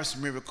Jairus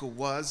miracle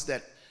was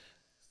that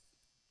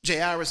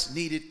Jairus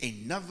needed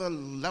another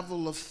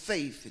level of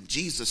faith, and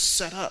Jesus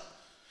set up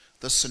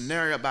the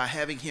scenario by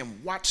having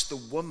him watch the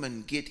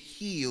woman get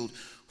healed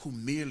who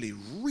merely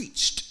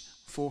reached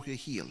for her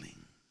healing.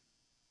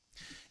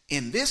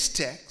 In this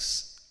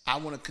text, I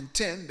want to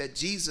contend that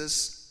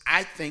Jesus,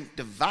 I think,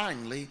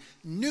 divinely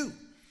knew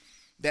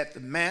that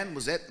the man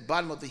was at the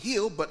bottom of the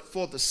hill, but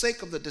for the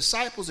sake of the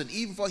disciples and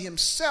even for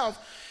himself,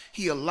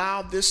 he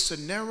allowed this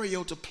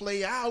scenario to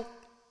play out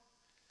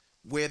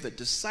where the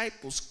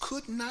disciples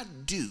could not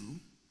do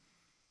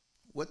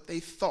what they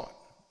thought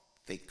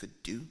they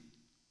could do.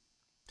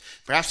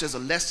 Perhaps there's a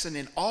lesson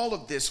in all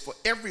of this for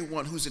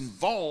everyone who's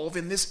involved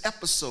in this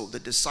episode. The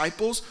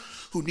disciples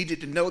who needed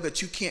to know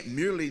that you can't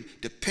merely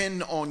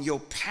depend on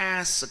your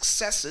past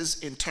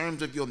successes in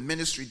terms of your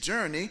ministry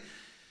journey.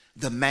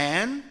 The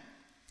man,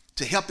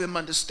 to help him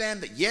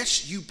understand that,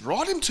 yes, you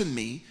brought him to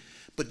me,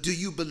 but do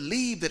you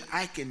believe that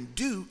I can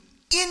do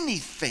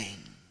anything?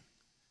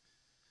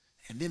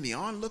 And then the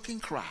onlooking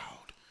crowd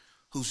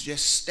who's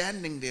just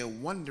standing there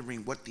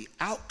wondering what the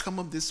outcome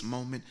of this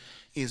moment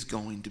is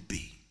going to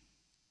be.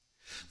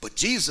 But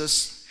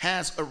Jesus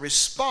has a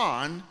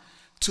response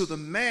to the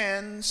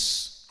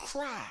man's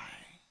cry.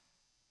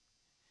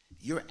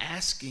 You're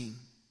asking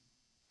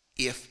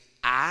if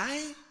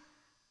I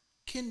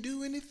can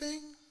do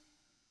anything?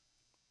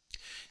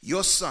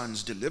 Your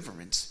son's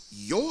deliverance,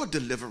 your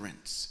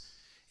deliverance,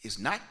 is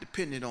not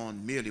dependent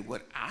on merely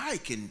what I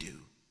can do.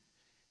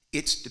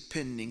 It's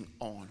depending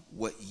on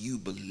what you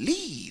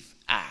believe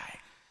I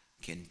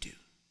can do.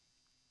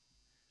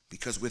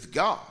 Because with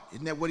God,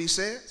 isn't that what he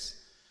says?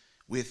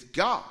 With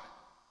God,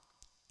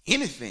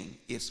 anything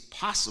is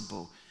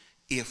possible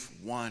if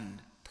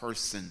one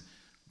person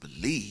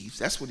believes.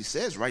 That's what he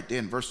says right there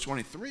in verse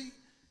 23.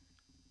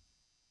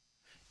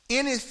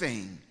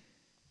 Anything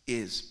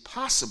is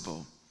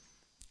possible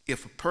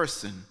if a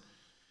person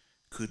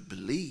could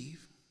believe.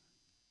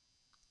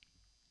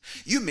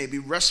 You may be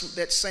wrestling with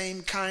that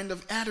same kind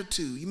of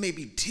attitude. You may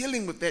be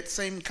dealing with that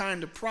same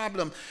kind of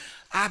problem.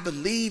 I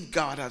believe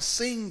God. I've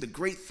seen the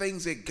great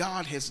things that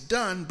God has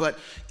done, but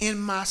in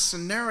my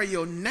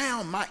scenario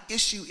now, my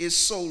issue is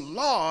so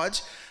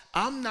large,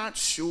 I'm not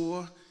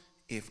sure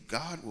if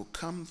God will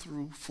come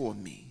through for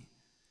me.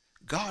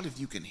 God, if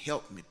you can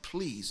help me,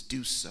 please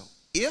do so.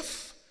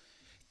 If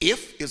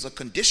is a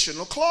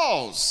conditional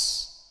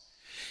clause.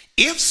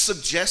 If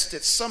suggests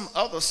that some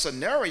other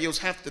scenarios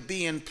have to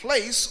be in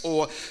place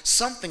or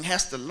something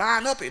has to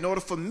line up in order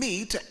for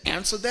me to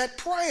answer that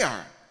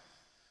prayer.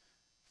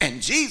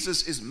 And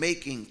Jesus is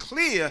making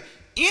clear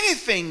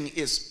anything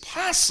is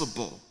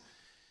possible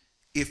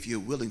if you're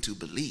willing to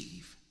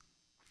believe.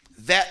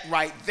 That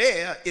right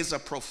there is a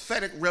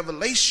prophetic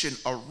revelation,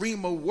 a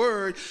rhema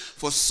word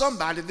for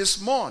somebody this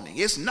morning.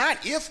 It's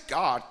not if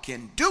God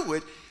can do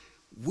it,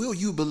 will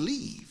you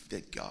believe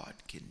that God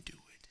can do it?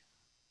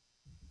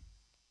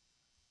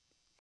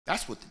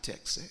 That's what the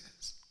text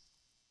says.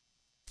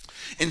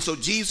 And so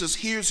Jesus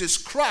hears his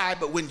cry,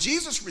 but when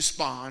Jesus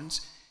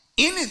responds,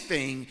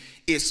 anything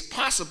is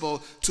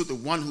possible to the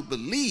one who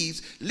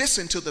believes.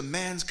 Listen to the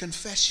man's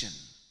confession.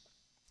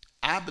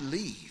 I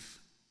believe,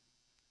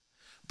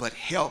 but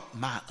help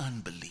my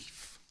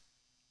unbelief.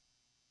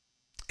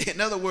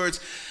 In other words,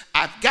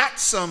 I've got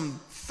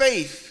some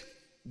faith,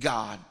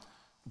 God,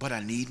 but I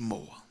need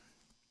more.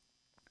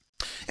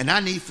 And I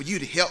need for you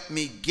to help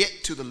me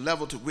get to the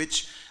level to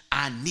which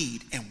I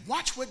need. And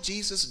watch what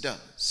Jesus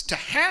does. To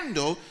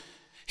handle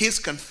his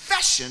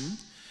confession,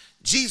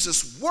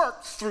 Jesus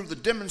worked through the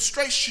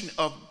demonstration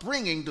of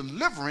bringing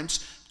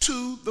deliverance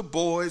to the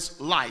boy's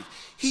life.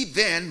 He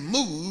then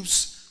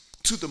moves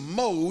to the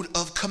mode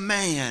of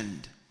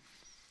command.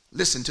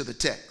 Listen to the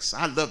text.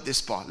 I love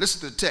this part.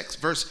 Listen to the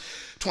text, verse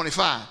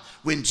 25.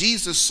 When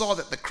Jesus saw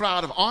that the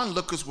crowd of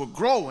onlookers were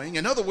growing,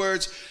 in other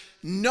words,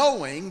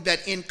 knowing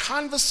that in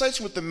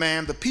conversation with the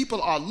man, the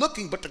people are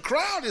looking, but the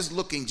crowd is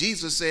looking,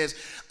 Jesus says,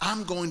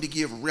 I'm going to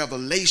give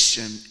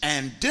revelation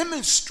and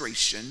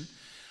demonstration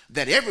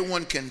that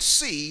everyone can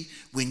see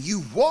when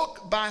you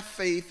walk by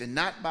faith and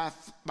not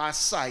by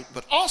sight,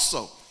 but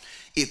also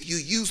if you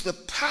use the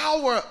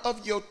power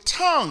of your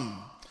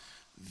tongue,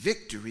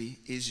 victory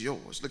is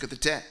yours. Look at the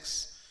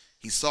text.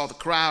 He saw the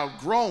crowd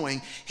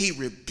growing. He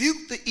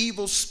rebuked the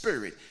evil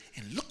spirit.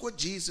 And look what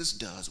Jesus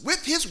does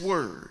with his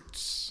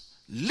words.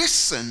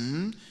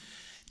 Listen,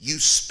 you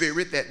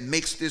spirit that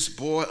makes this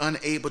boy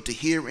unable to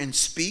hear and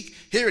speak.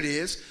 Here it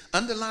is.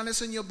 Underline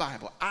this in your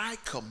Bible. I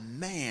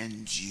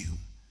command you.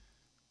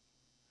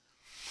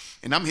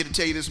 And I'm here to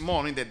tell you this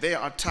morning that there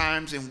are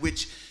times in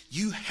which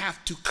you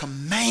have to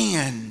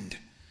command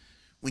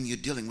when you're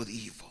dealing with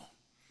evil.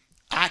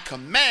 I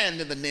command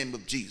in the name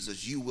of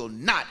Jesus, you will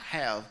not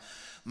have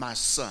my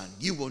son.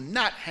 You will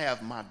not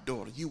have my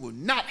daughter. You will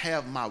not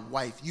have my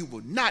wife. You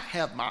will not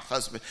have my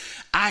husband.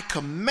 I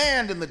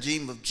command in the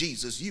name of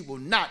Jesus, you will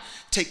not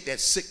take that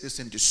sickness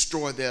and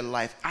destroy their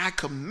life. I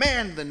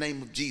command in the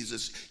name of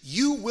Jesus,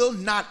 you will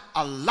not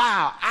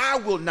allow, I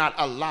will not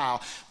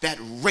allow that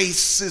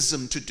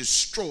racism to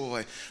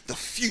destroy the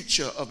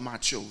future of my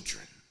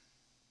children.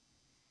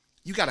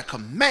 You got to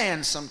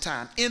command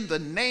sometime in the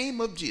name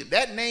of Jesus.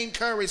 That name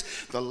carries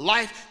the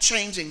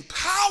life-changing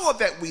power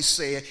that we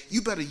say.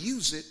 You better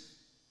use it.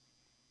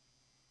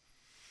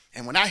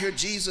 And when I hear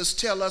Jesus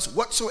tell us,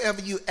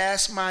 whatsoever you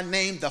ask my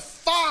name, the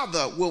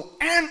Father will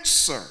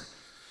answer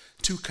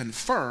to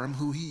confirm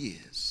who he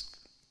is.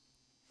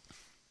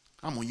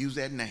 I'm going to use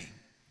that name.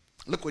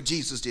 Look what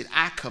Jesus did.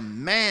 I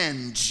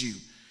command you.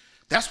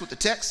 That's what the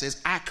text says.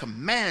 I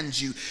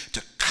command you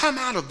to come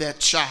out of that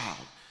child.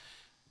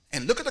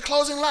 And look at the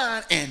closing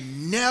line,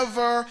 and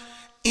never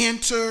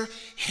enter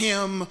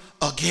him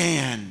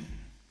again.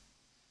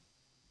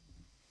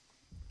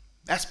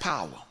 That's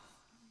power.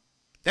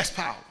 That's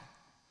power.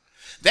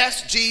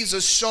 That's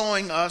Jesus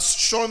showing us,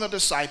 showing the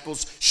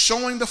disciples,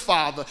 showing the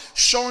Father,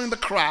 showing the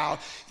crowd,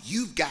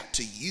 you've got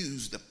to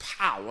use the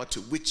power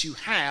to which you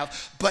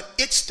have, but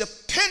it's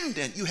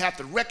dependent. You have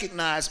to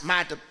recognize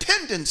my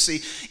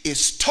dependency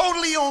is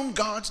totally on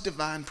God's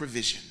divine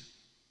provision,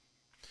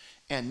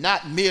 and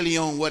not merely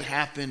on what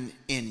happened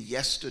in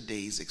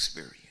yesterday's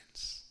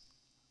experience.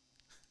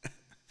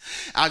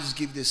 I'll just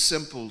give you this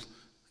simple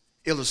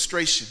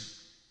illustration.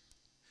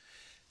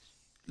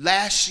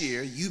 Last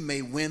year, you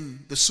may win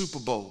the Super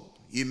Bowl.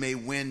 You may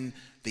win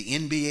the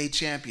NBA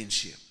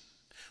championship.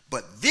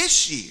 But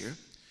this year,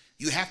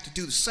 you have to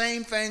do the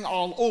same thing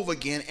all over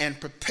again and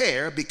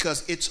prepare,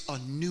 because it's a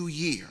new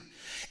year.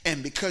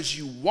 And because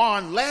you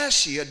won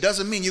last year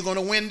doesn't mean you're going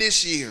to win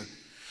this year.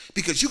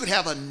 Because you could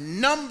have a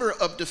number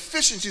of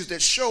deficiencies that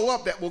show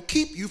up that will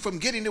keep you from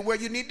getting to where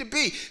you need to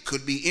be.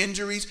 Could be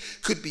injuries,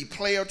 could be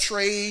player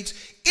trades,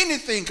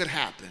 anything could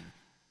happen.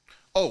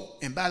 Oh,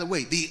 and by the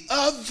way, the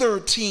other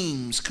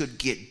teams could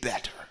get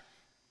better.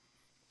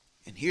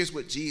 And here's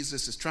what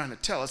Jesus is trying to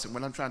tell us, and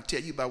what I'm trying to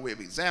tell you by way of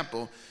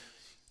example,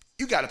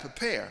 you got to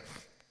prepare.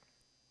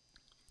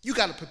 You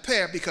got to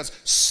prepare, because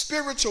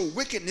spiritual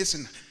wickedness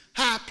in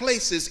high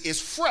places is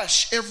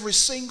fresh every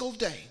single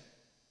day.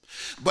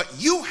 But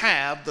you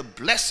have the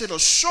blessed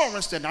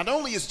assurance that not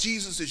only is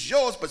Jesus is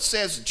yours, but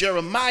says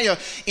Jeremiah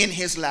in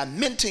his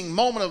lamenting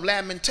moment of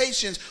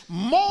lamentations,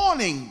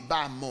 morning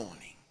by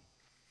morning,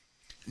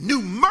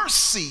 new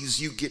mercies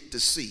you get to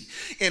see.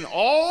 In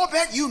all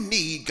that you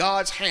need,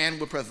 God's hand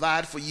will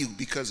provide for you,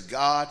 because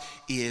God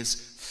is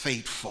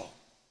faithful.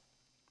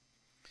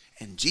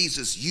 And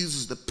Jesus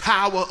uses the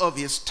power of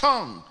his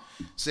tongue,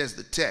 says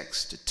the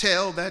text, to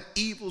tell that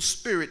evil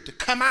spirit to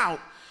come out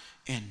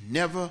and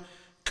never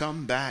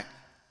come back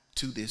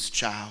to this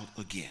child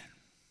again.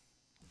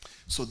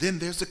 So then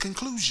there's the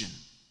conclusion.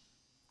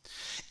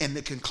 And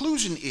the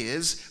conclusion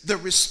is the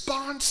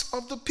response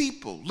of the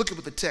people. Look at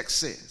what the text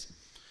says.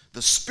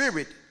 The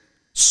spirit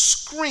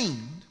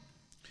screamed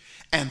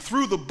and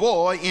threw the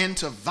boy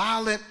into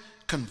violent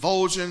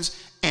convulsions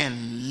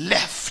and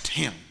left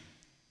him.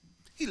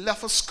 He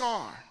left a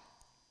scar.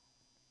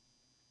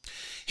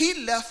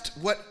 He left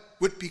what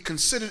would be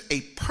considered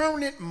a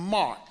permanent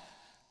mark,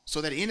 so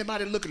that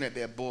anybody looking at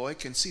that boy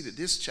can see that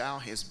this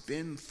child has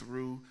been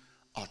through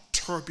a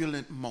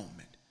turbulent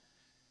moment.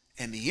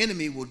 And the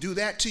enemy will do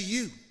that to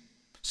you.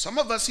 Some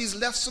of us, he's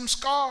left some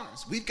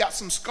scars. We've got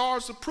some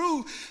scars to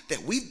prove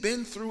that we've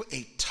been through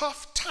a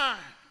tough time.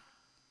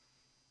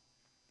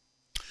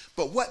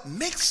 But what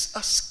makes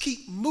us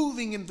keep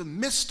moving in the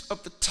midst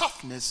of the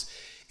toughness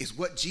is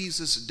what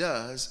Jesus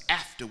does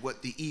after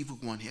what the evil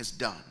one has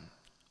done.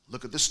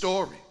 Look at the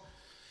story.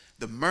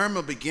 The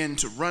murmur began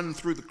to run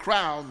through the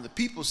crowd, and the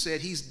people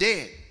said he's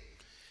dead,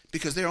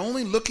 because they're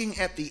only looking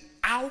at the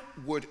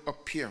outward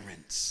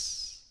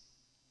appearance.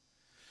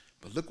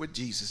 But look what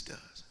Jesus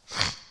does.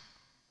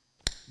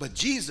 But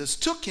Jesus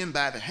took him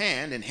by the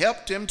hand and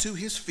helped him to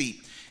his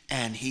feet,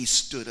 and he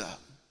stood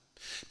up.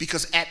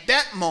 Because at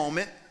that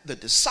moment, the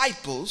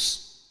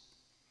disciples,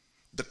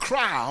 the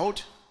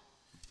crowd,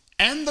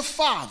 and the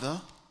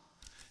Father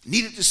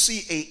needed to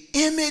see an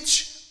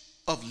image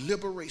of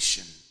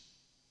liberation,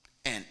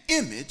 an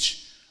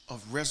image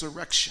of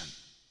resurrection.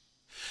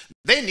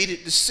 They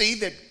needed to see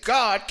that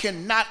God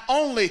can not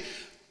only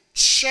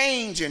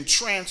change and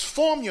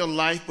transform your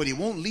life, but he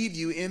won't leave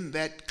you in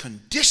that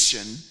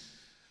condition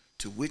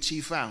to which he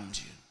found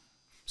you.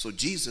 So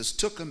Jesus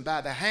took him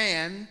by the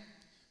hand,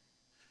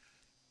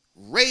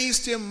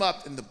 raised him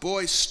up, and the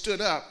boy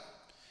stood up,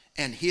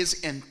 and his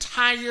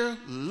entire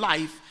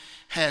life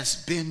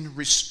has been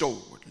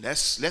restored.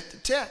 Let's let the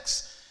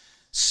text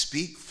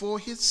speak for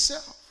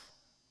itself.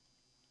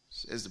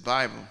 Says the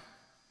Bible,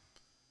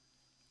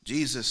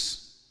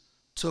 Jesus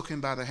took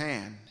him by the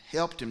hand,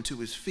 helped him to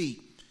his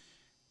feet,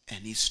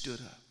 and he stood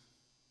up.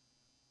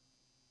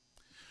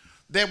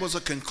 There was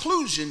a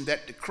conclusion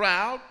that the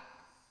crowd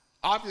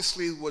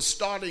obviously was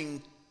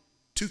starting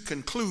to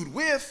conclude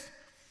with,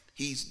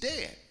 he's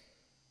dead.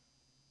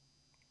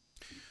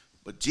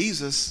 But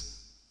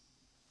Jesus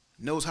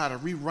knows how to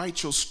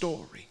rewrite your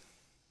story.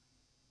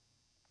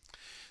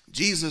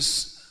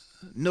 Jesus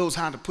knows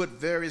how to put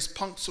various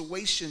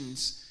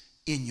punctuations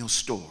in your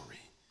story,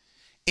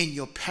 in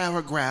your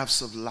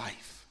paragraphs of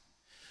life.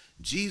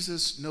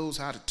 Jesus knows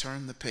how to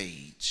turn the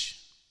page.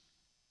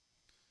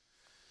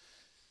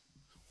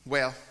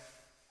 Well,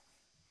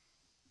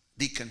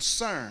 the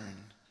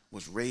concern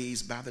was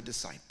raised by the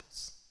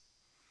disciples.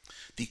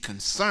 The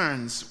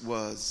concerns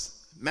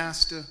was,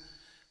 Master,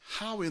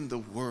 how in the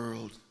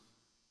world,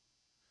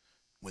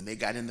 when they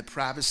got in the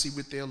privacy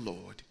with their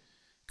Lord,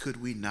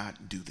 could we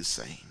not do the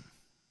same?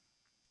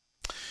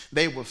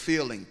 They were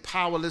feeling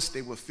powerless,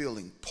 they were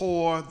feeling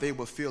poor, they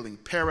were feeling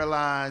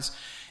paralyzed,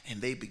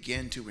 and they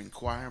began to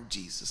inquire of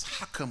Jesus,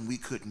 how come we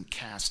couldn't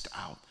cast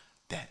out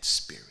that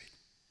spirit?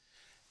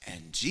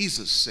 And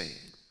Jesus said,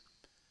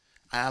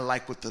 I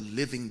like what the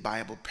Living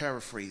Bible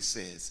paraphrase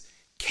says,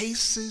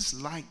 cases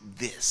like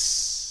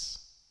this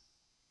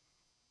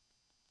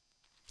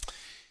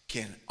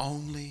can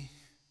only,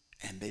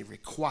 and they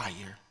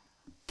require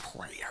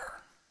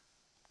prayer.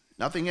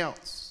 Nothing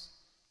else,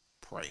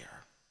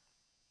 prayer.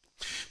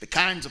 The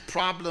kinds of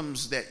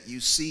problems that you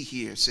see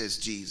here, says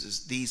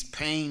Jesus, these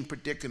pain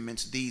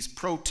predicaments, these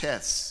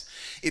protests,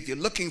 if you're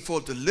looking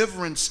for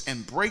deliverance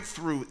and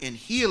breakthrough and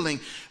healing,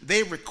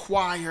 they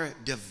require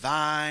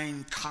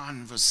divine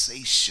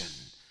conversation,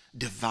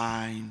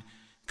 divine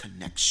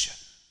connection.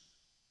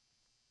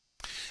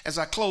 As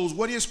I close,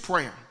 what is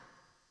prayer?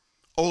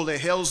 Ole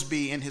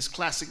Helsby, in his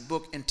classic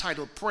book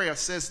entitled Prayer,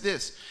 says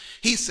this.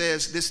 He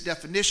says this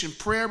definition,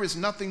 prayer is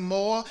nothing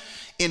more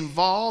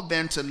involved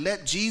than to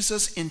let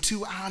Jesus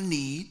into our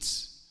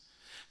needs.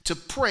 To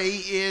pray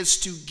is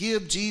to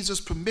give Jesus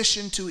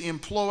permission to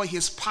employ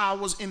his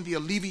powers in the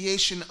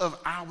alleviation of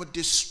our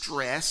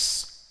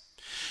distress.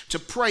 To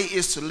pray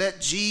is to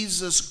let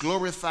Jesus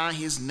glorify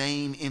his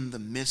name in the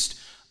midst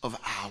of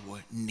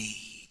our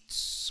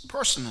needs.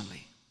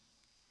 Personally,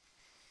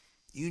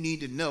 you need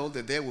to know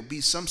that there will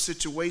be some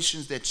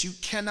situations that you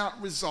cannot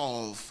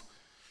resolve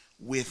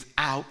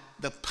without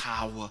the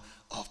power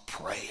of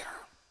prayer.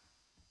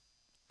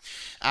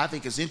 I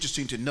think it's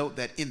interesting to note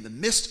that in the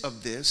midst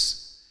of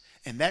this,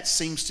 and that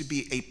seems to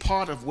be a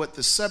part of what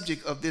the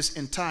subject of this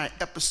entire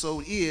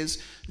episode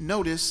is,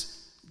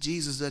 notice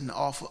Jesus doesn't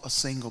offer a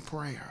single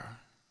prayer.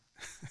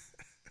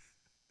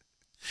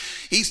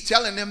 He's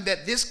telling them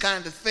that this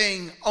kind of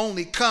thing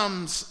only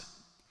comes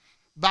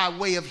by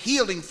way of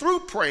healing through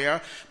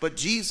prayer, but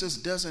Jesus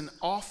doesn't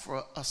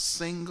offer a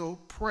single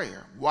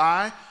prayer.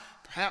 Why?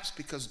 Perhaps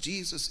because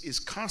Jesus is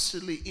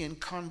constantly in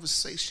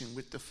conversation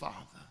with the Father.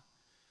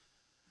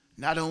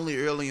 Not only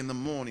early in the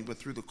morning, but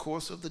through the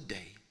course of the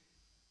day.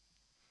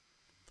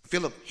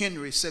 Philip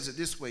Henry says it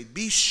this way,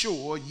 be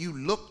sure you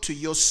look to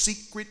your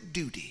secret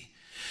duty.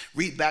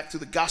 Read back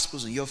through the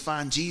Gospels and you'll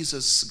find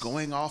Jesus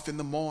going off in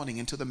the morning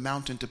into the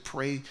mountain to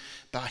pray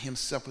by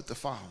himself with the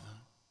Father.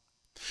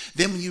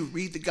 Then when you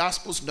read the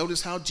Gospels,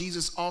 notice how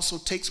Jesus also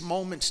takes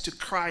moments to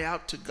cry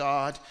out to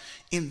God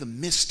in the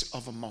midst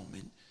of a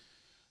moment.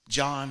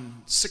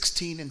 John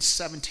 16 and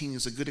 17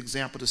 is a good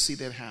example to see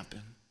that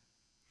happen.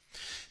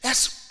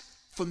 That's,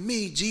 for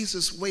me,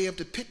 Jesus' way of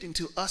depicting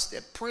to us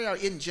that prayer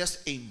isn't just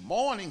a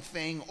morning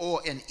thing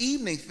or an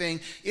evening thing.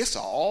 It's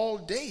an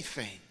all-day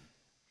thing.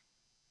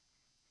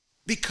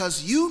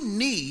 Because you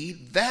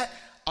need that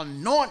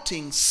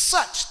anointing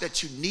such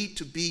that you need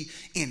to be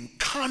in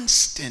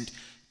constant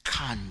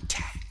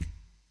contact.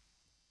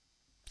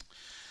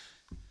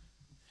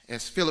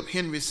 As Philip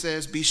Henry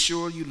says, be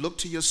sure you look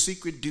to your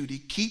secret duty.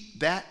 Keep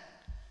that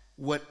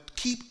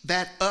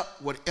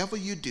up, whatever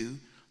you do.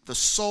 The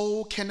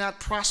soul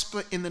cannot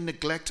prosper in the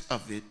neglect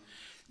of it.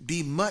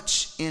 Be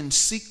much in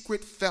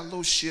secret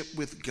fellowship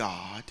with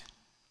God.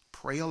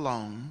 Pray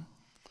alone,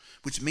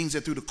 which means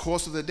that through the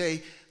course of the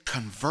day,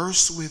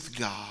 converse with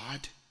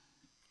God.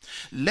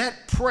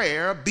 Let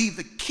prayer be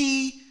the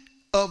key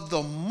of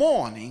the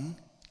morning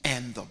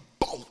and the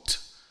bolt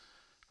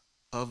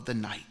of the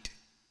night.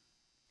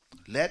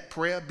 Let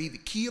prayer be the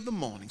key of the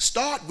morning.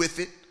 Start with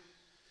it,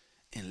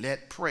 and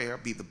let prayer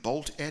be the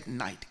bolt at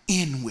night.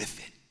 End with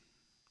it.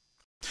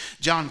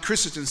 John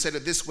Christensen said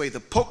it this way: the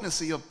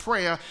potency of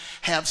prayer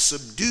have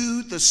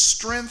subdued the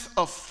strength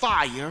of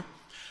fire,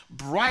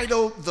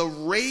 bridled the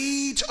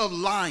rage of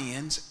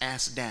lions,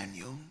 asked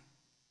Daniel,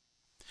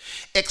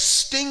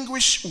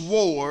 extinguished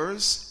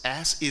wars,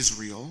 asked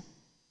Israel,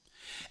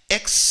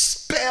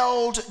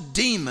 expelled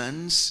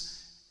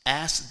demons,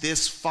 asked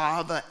this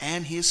father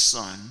and his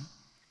son,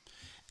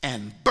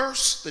 and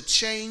burst the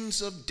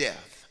chains of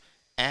death,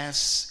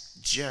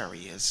 asked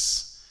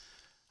Jairus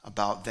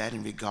about that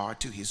in regard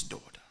to his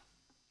daughter.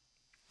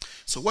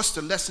 So what's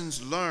the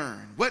lessons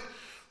learned?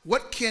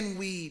 What can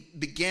we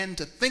begin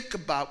to think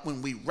about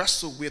when we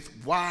wrestle with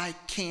why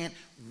can't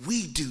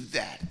we do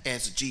that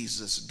as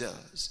Jesus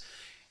does?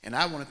 And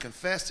I want to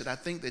confess that I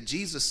think that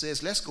Jesus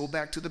says, let's go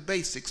back to the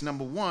basics.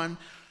 Number one,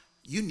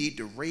 you need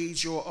to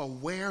raise your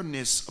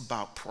awareness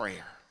about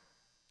prayer.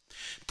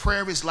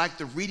 Prayer is like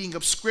the reading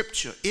of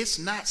scripture. It's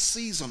not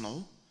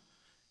seasonal.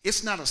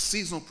 It's not a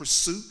seasonal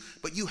pursuit,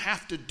 but you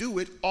have to do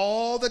it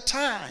all the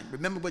time.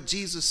 Remember what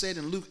Jesus said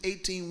in Luke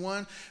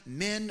 18:1,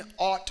 men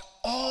ought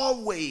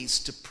always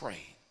to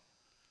pray.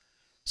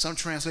 Some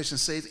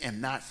translations say,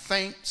 and not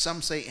faint.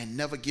 Some say, and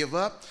never give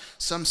up.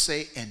 Some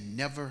say, and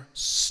never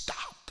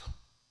stop.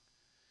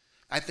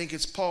 I think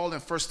it's Paul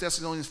in 1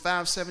 Thessalonians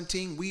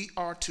 5:17. We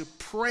are to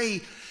pray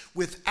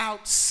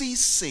without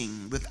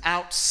ceasing,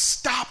 without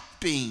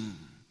stopping.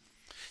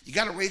 You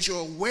got to raise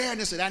your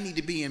awareness that I need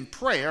to be in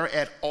prayer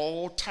at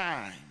all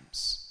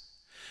times.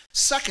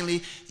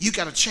 Secondly, you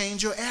got to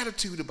change your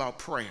attitude about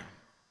prayer.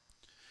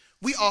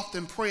 We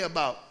often pray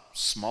about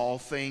small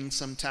things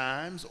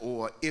sometimes,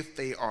 or if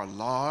they are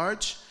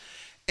large.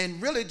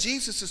 And really,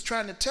 Jesus is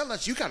trying to tell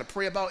us you got to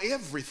pray about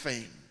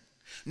everything,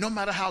 no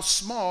matter how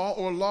small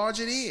or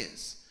large it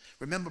is.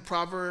 Remember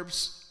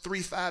Proverbs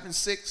 3, 5, and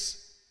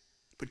 6,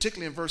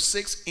 particularly in verse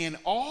 6, in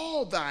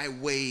all thy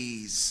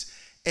ways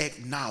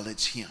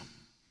acknowledge him,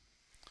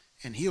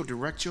 and he'll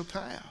direct your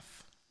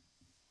path.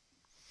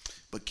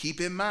 But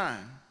keep in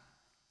mind,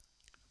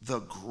 the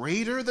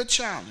greater the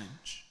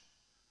challenge,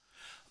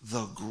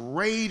 the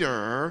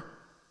greater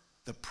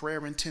the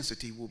prayer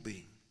intensity will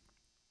be.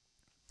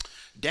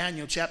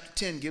 Daniel chapter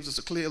 10 gives us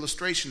a clear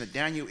illustration that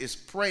Daniel is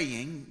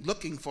praying,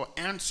 looking for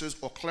answers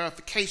or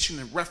clarification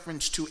in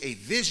reference to a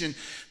vision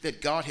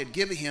that God had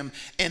given him.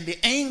 And the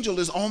angel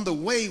is on the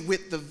way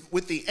with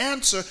the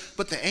answer,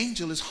 but the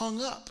angel is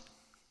hung up.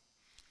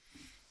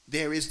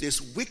 There is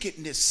this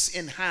wickedness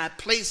in high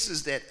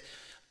places that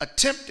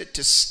attempted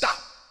to stop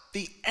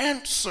the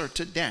answer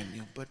to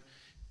Daniel, but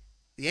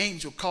the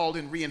angel called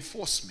in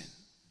reinforcement,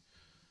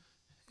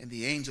 and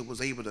the angel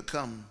was able to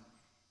come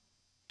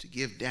to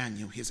give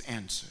Daniel his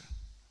answer,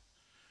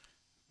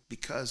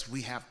 because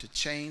we have to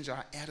change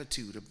our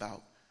attitude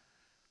about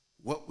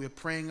what we're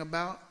praying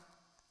about.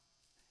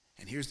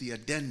 And here's the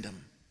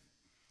addendum: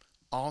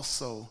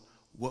 also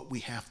what we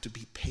have to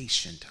be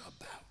patient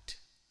about.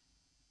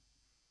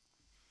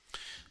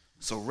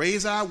 So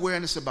raise our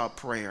awareness about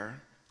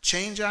prayer,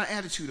 change our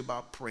attitude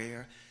about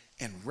prayer,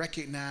 and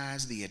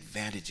recognize the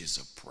advantages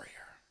of prayer.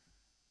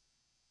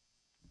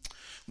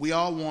 We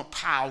all want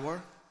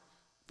power,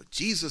 but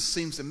Jesus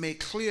seems to make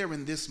clear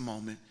in this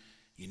moment,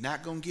 you're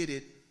not going to get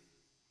it.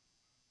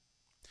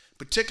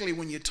 Particularly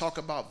when you talk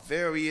about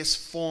various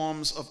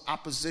forms of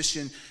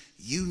opposition,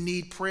 you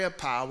need prayer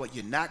power.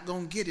 You're not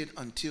going to get it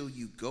until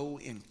you go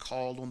and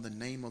call on the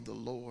name of the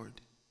Lord.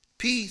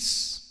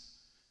 Peace.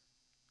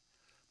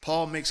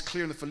 Paul makes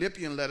clear in the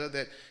Philippian letter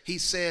that he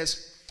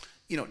says,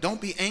 don't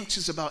be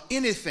anxious about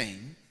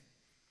anything,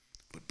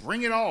 but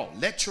bring it all.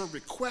 Let your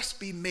requests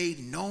be made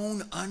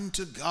known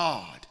unto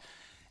God.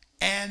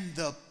 And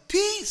the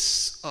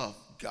peace of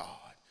God,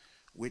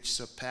 which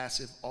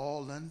surpasseth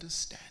all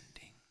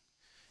understanding,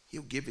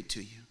 he'll give it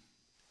to you.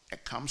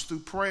 It comes through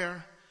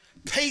prayer.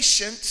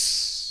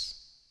 Patience.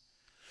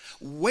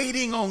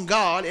 Waiting on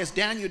God, as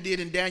Daniel did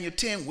in Daniel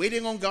 10,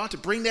 waiting on God to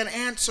bring that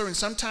answer. And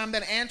sometimes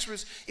that answer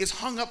is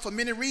hung up for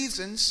many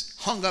reasons,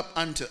 hung up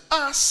unto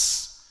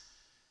us.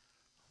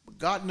 But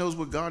God knows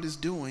what God is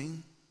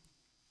doing.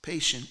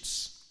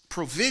 Patience.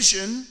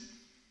 Provision.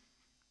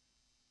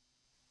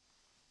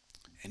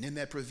 And in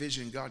that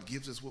provision, God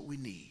gives us what we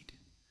need.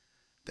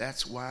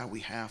 That's why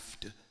we have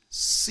to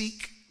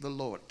seek the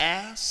Lord.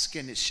 Ask,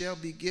 and it shall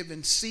be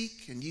given.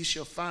 Seek, and you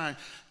shall find.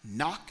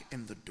 Knock,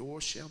 and the door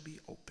shall be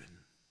open.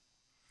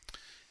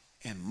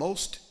 And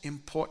most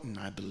important,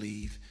 I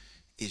believe,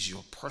 is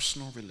your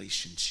personal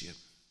relationship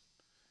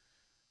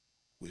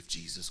with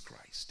Jesus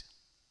Christ.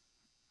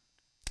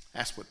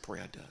 That's what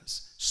prayer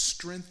does.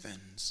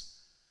 Strengthens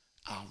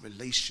our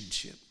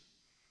relationship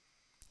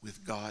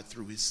with God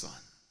through his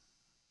Son.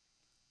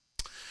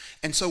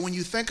 And so when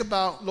you think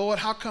about, Lord,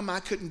 how come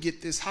I couldn't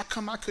get this? How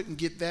come I couldn't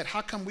get that?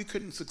 How come we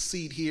couldn't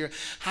succeed here?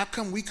 How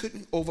come we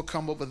couldn't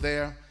overcome over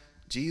there?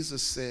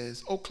 Jesus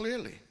says,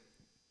 clearly,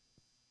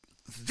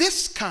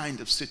 this kind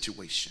of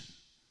situation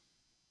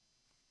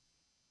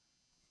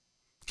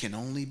can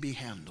only be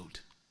handled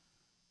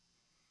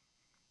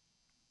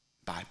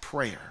by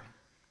prayer.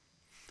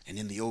 And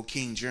in the old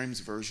King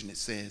James Version, it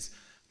says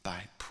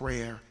by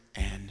prayer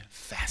and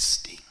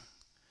fasting,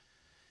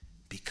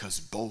 because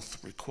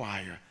both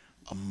require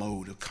a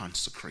mode of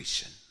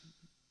consecration,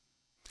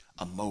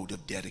 a mode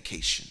of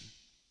dedication,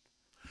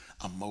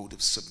 a mode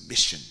of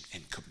submission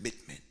and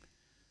commitment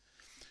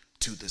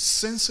to the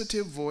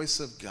sensitive voice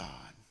of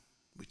God,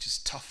 which is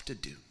tough to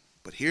do.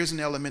 But here's an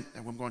element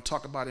that we're going to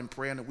talk about in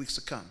prayer in the weeks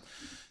to come: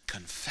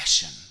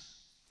 confession,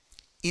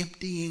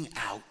 emptying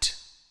out,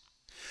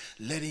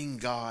 letting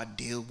God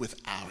deal with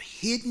our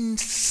hidden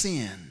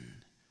sin,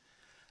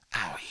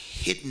 our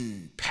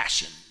hidden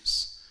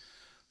passions,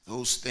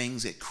 those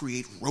things that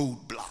create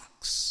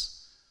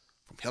roadblocks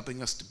from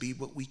helping us to be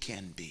what we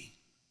can be.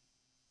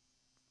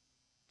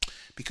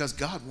 Because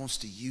God wants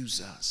to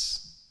use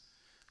us,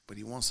 but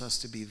he wants us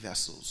to be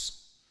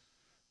vessels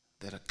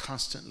that are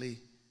constantly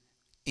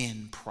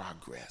in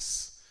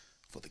progress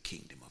for the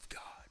kingdom of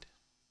God.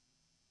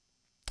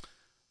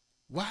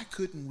 Why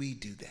couldn't we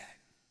do that?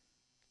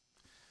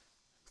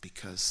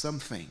 Because some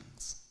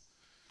things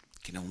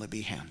can only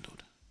be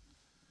handled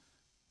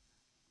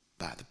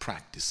by the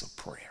practice of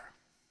prayer.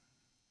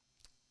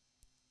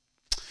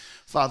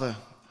 Father,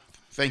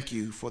 thank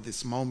you for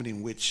this moment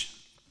in which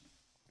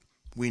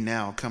we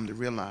now come to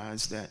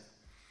realize that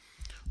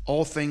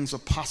all things are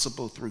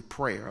possible through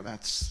prayer.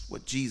 That's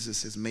what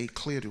Jesus has made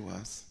clear to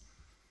us.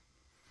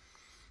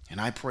 And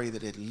I pray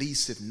that at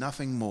least, if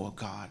nothing more,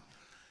 God,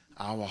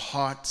 our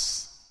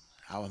hearts,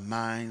 our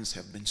minds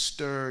have been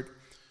stirred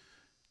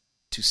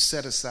to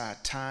set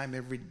aside time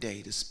every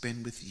day to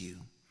spend with you,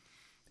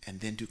 and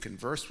then to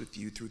converse with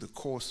you through the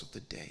course of the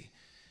day,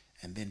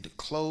 and then to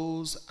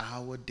close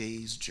our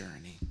day's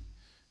journey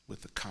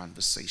with a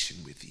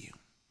conversation with you.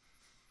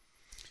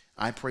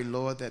 I pray,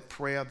 Lord, that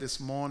prayer this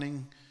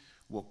morning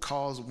will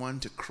cause one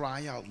to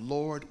cry out,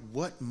 Lord,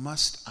 what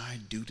must I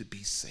do to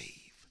be saved?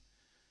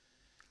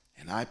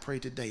 And I pray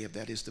today, if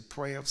that is the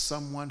prayer of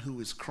someone who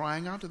is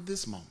crying out at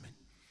this moment,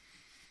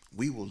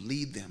 we will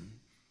lead them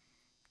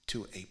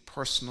to a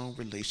personal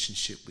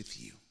relationship with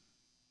you.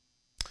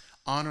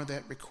 Honor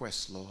that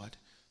request, Lord.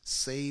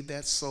 Save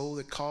that soul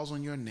that calls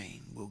on your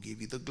name. We'll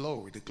give you the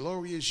glory. The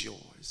glory is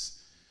yours.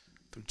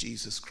 Through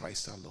Jesus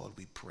Christ our Lord,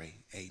 we pray.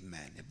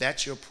 Amen. If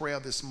that's your prayer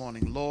this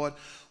morning, Lord,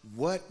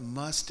 what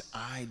must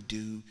I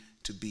do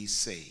to be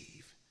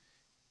saved?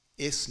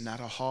 It's not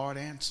a hard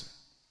answer.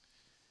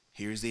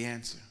 Here's the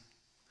answer.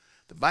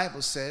 The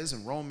Bible says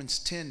in Romans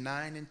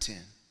 10:9 and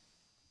 10,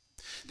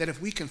 that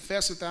if we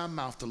confess with our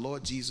mouth the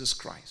Lord Jesus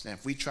Christ, and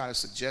if we try to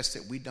suggest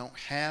that we don't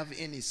have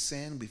any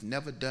sin, we've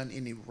never done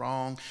any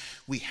wrong,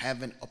 we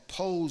haven't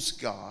opposed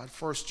God,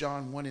 1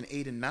 John 1 and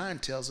 8 and 9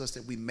 tells us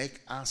that we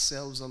make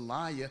ourselves a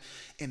liar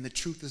and the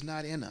truth is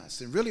not in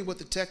us. And really what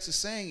the text is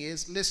saying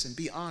is, listen,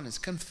 be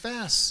honest,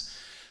 confess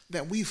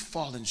that we've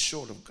fallen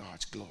short of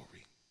God's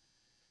glory.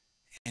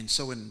 And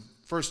so in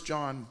 1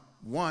 John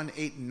 1,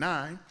 8 and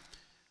 9,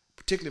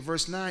 particularly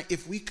verse 9,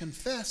 if we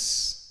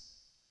confess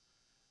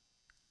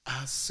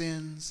our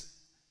sins,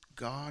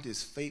 God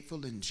is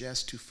faithful and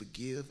just to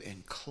forgive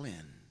and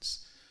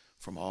cleanse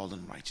from all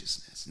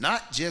unrighteousness.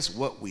 Not just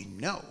what we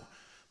know,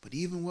 but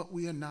even what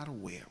we are not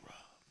aware of.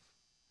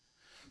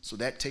 So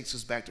that takes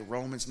us back to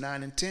Romans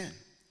 9 and 10.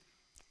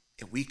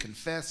 If we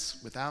confess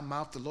with our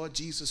mouth the Lord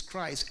Jesus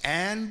Christ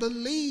and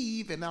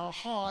believe in our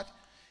heart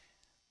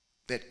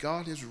that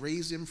God has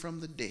raised him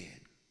from the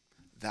dead,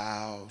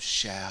 thou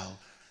shalt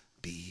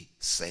be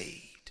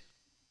saved.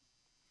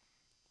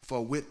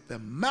 For with the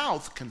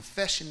mouth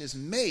confession is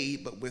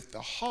made, but with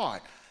the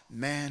heart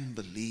man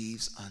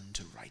believes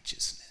unto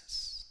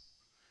righteousness.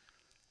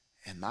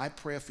 And my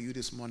prayer for you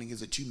this morning is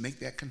that you make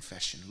that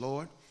confession.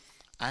 Lord,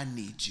 I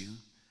need you.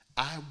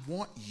 I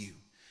want you.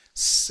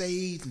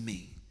 Save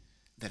me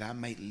that I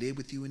might live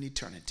with you in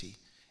eternity.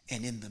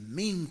 And in the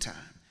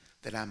meantime,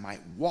 that I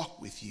might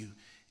walk with you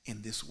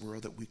in this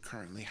world that we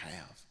currently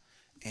have.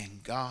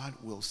 And God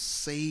will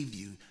save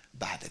you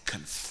by the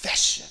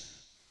confession.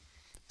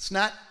 It's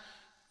not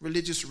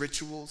religious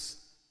rituals.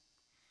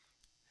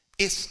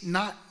 It's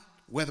not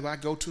whether I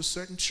go to a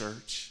certain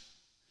church.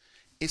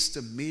 It's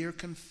the mere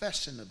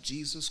confession of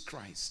Jesus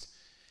Christ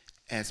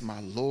as my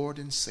Lord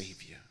and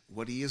Savior.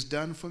 What he has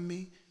done for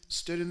me,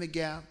 stood in the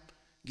gap,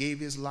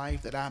 gave his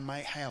life that I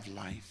might have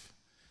life.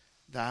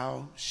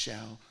 Thou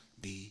shalt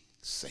be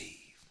saved.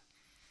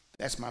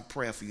 That's my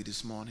prayer for you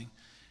this morning.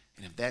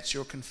 And if that's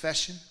your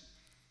confession,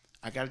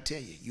 I got to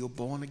tell you, you're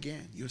born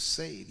again. You're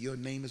saved. Your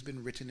name has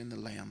been written in the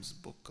Lamb's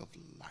book of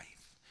life.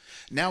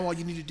 Now all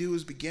you need to do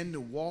is begin to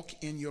walk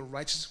in your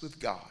righteousness with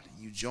God.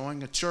 You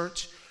join a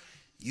church.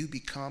 You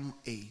become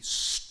a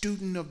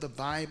student of the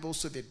Bible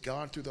so that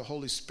God, through the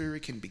Holy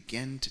Spirit, can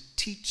begin to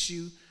teach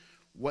you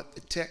what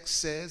the text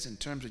says in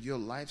terms of your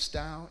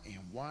lifestyle, and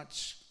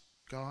watch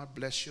God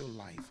bless your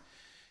life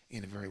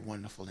in a very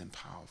wonderful and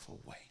powerful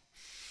way.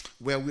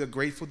 Well, we're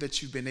grateful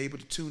that you've been able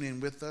to tune in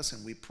with us,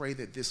 and we pray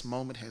that this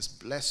moment has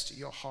blessed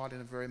your heart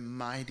in a very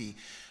mighty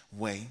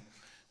way.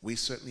 We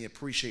certainly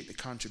appreciate the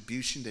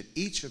contribution that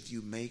each of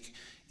you make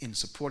in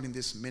supporting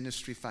this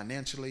ministry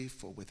financially,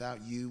 for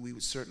without you, we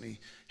would certainly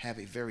have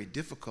a very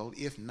difficult,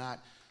 if not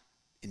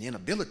an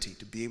inability,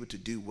 to be able to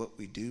do what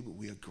we do. But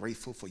we are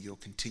grateful for your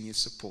continued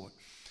support.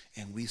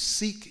 And we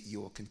seek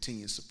your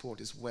continued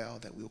support as well,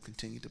 that we'll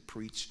continue to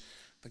preach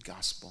the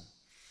gospel.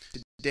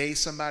 Today,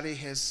 somebody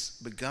has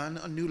begun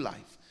a new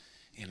life,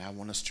 and I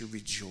want us to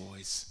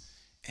rejoice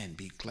and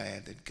be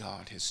glad that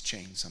God has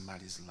changed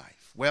somebody's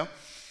life. Well,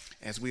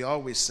 as we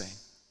always say,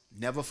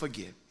 never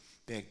forget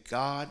that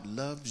God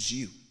loves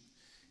you,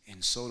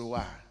 and so do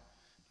I.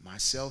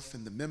 Myself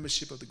and the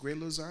membership of the Great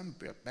Little Zion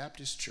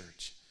Baptist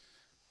Church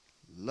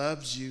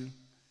loves you.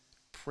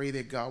 Pray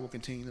that God will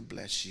continue to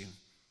bless you.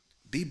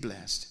 Be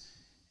blessed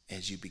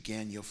as you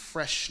begin your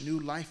fresh new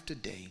life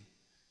today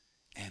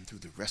and through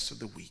the rest of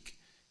the week.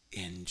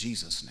 In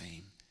Jesus'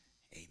 name,